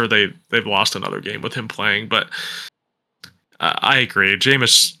I'm sure they've lost another game with him playing, but I agree.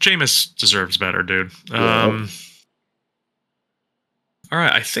 Jameis deserves better, dude. Yeah. All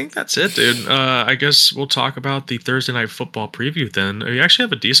right, I think that's it, dude. I guess we'll talk about the Thursday Night Football preview then. We actually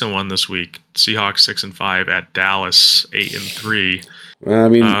have a decent one this week. Seahawks 6-5 at Dallas 8-3. I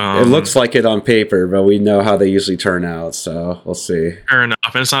mean, it looks like it on paper, but we know how they usually turn out, so we'll see. Fair enough.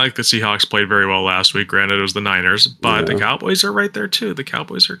 And it's not like the Seahawks played very well last week. Granted, it was the Niners, but the Cowboys are right there too. The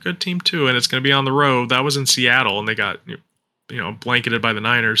Cowboys are a good team too, and it's going to be on the road. That was in Seattle, and they got blanketed by the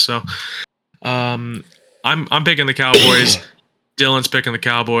Niners. So, I'm picking the Cowboys. Dylan's picking the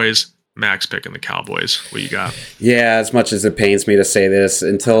Cowboys. Mac's picking the Cowboys. What you got? Yeah, as much as it pains me to say this,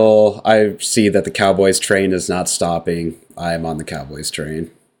 until I see that the Cowboys train is not stopping, I am on the Cowboys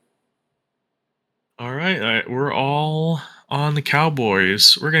train. All right. We're all on the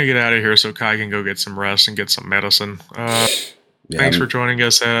Cowboys. We're going to get out of here so Kai can go get some rest and get some medicine. Thanks for joining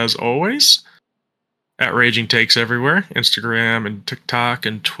us as always. At Raging Takes everywhere. Instagram and TikTok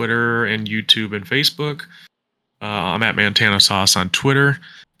and Twitter and YouTube and Facebook. I'm at Montana Sauce on Twitter.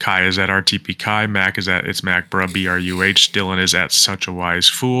 Kai is at RTP Kai. Mac is at It's Macbruh, BRUH. Dylan is at Such a Wise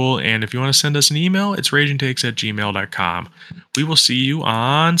Fool. And if you want to send us an email, it's ragingtakes@gmail.com. We will see you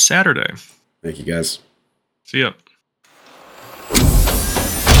on Saturday. Thank you, guys. See ya.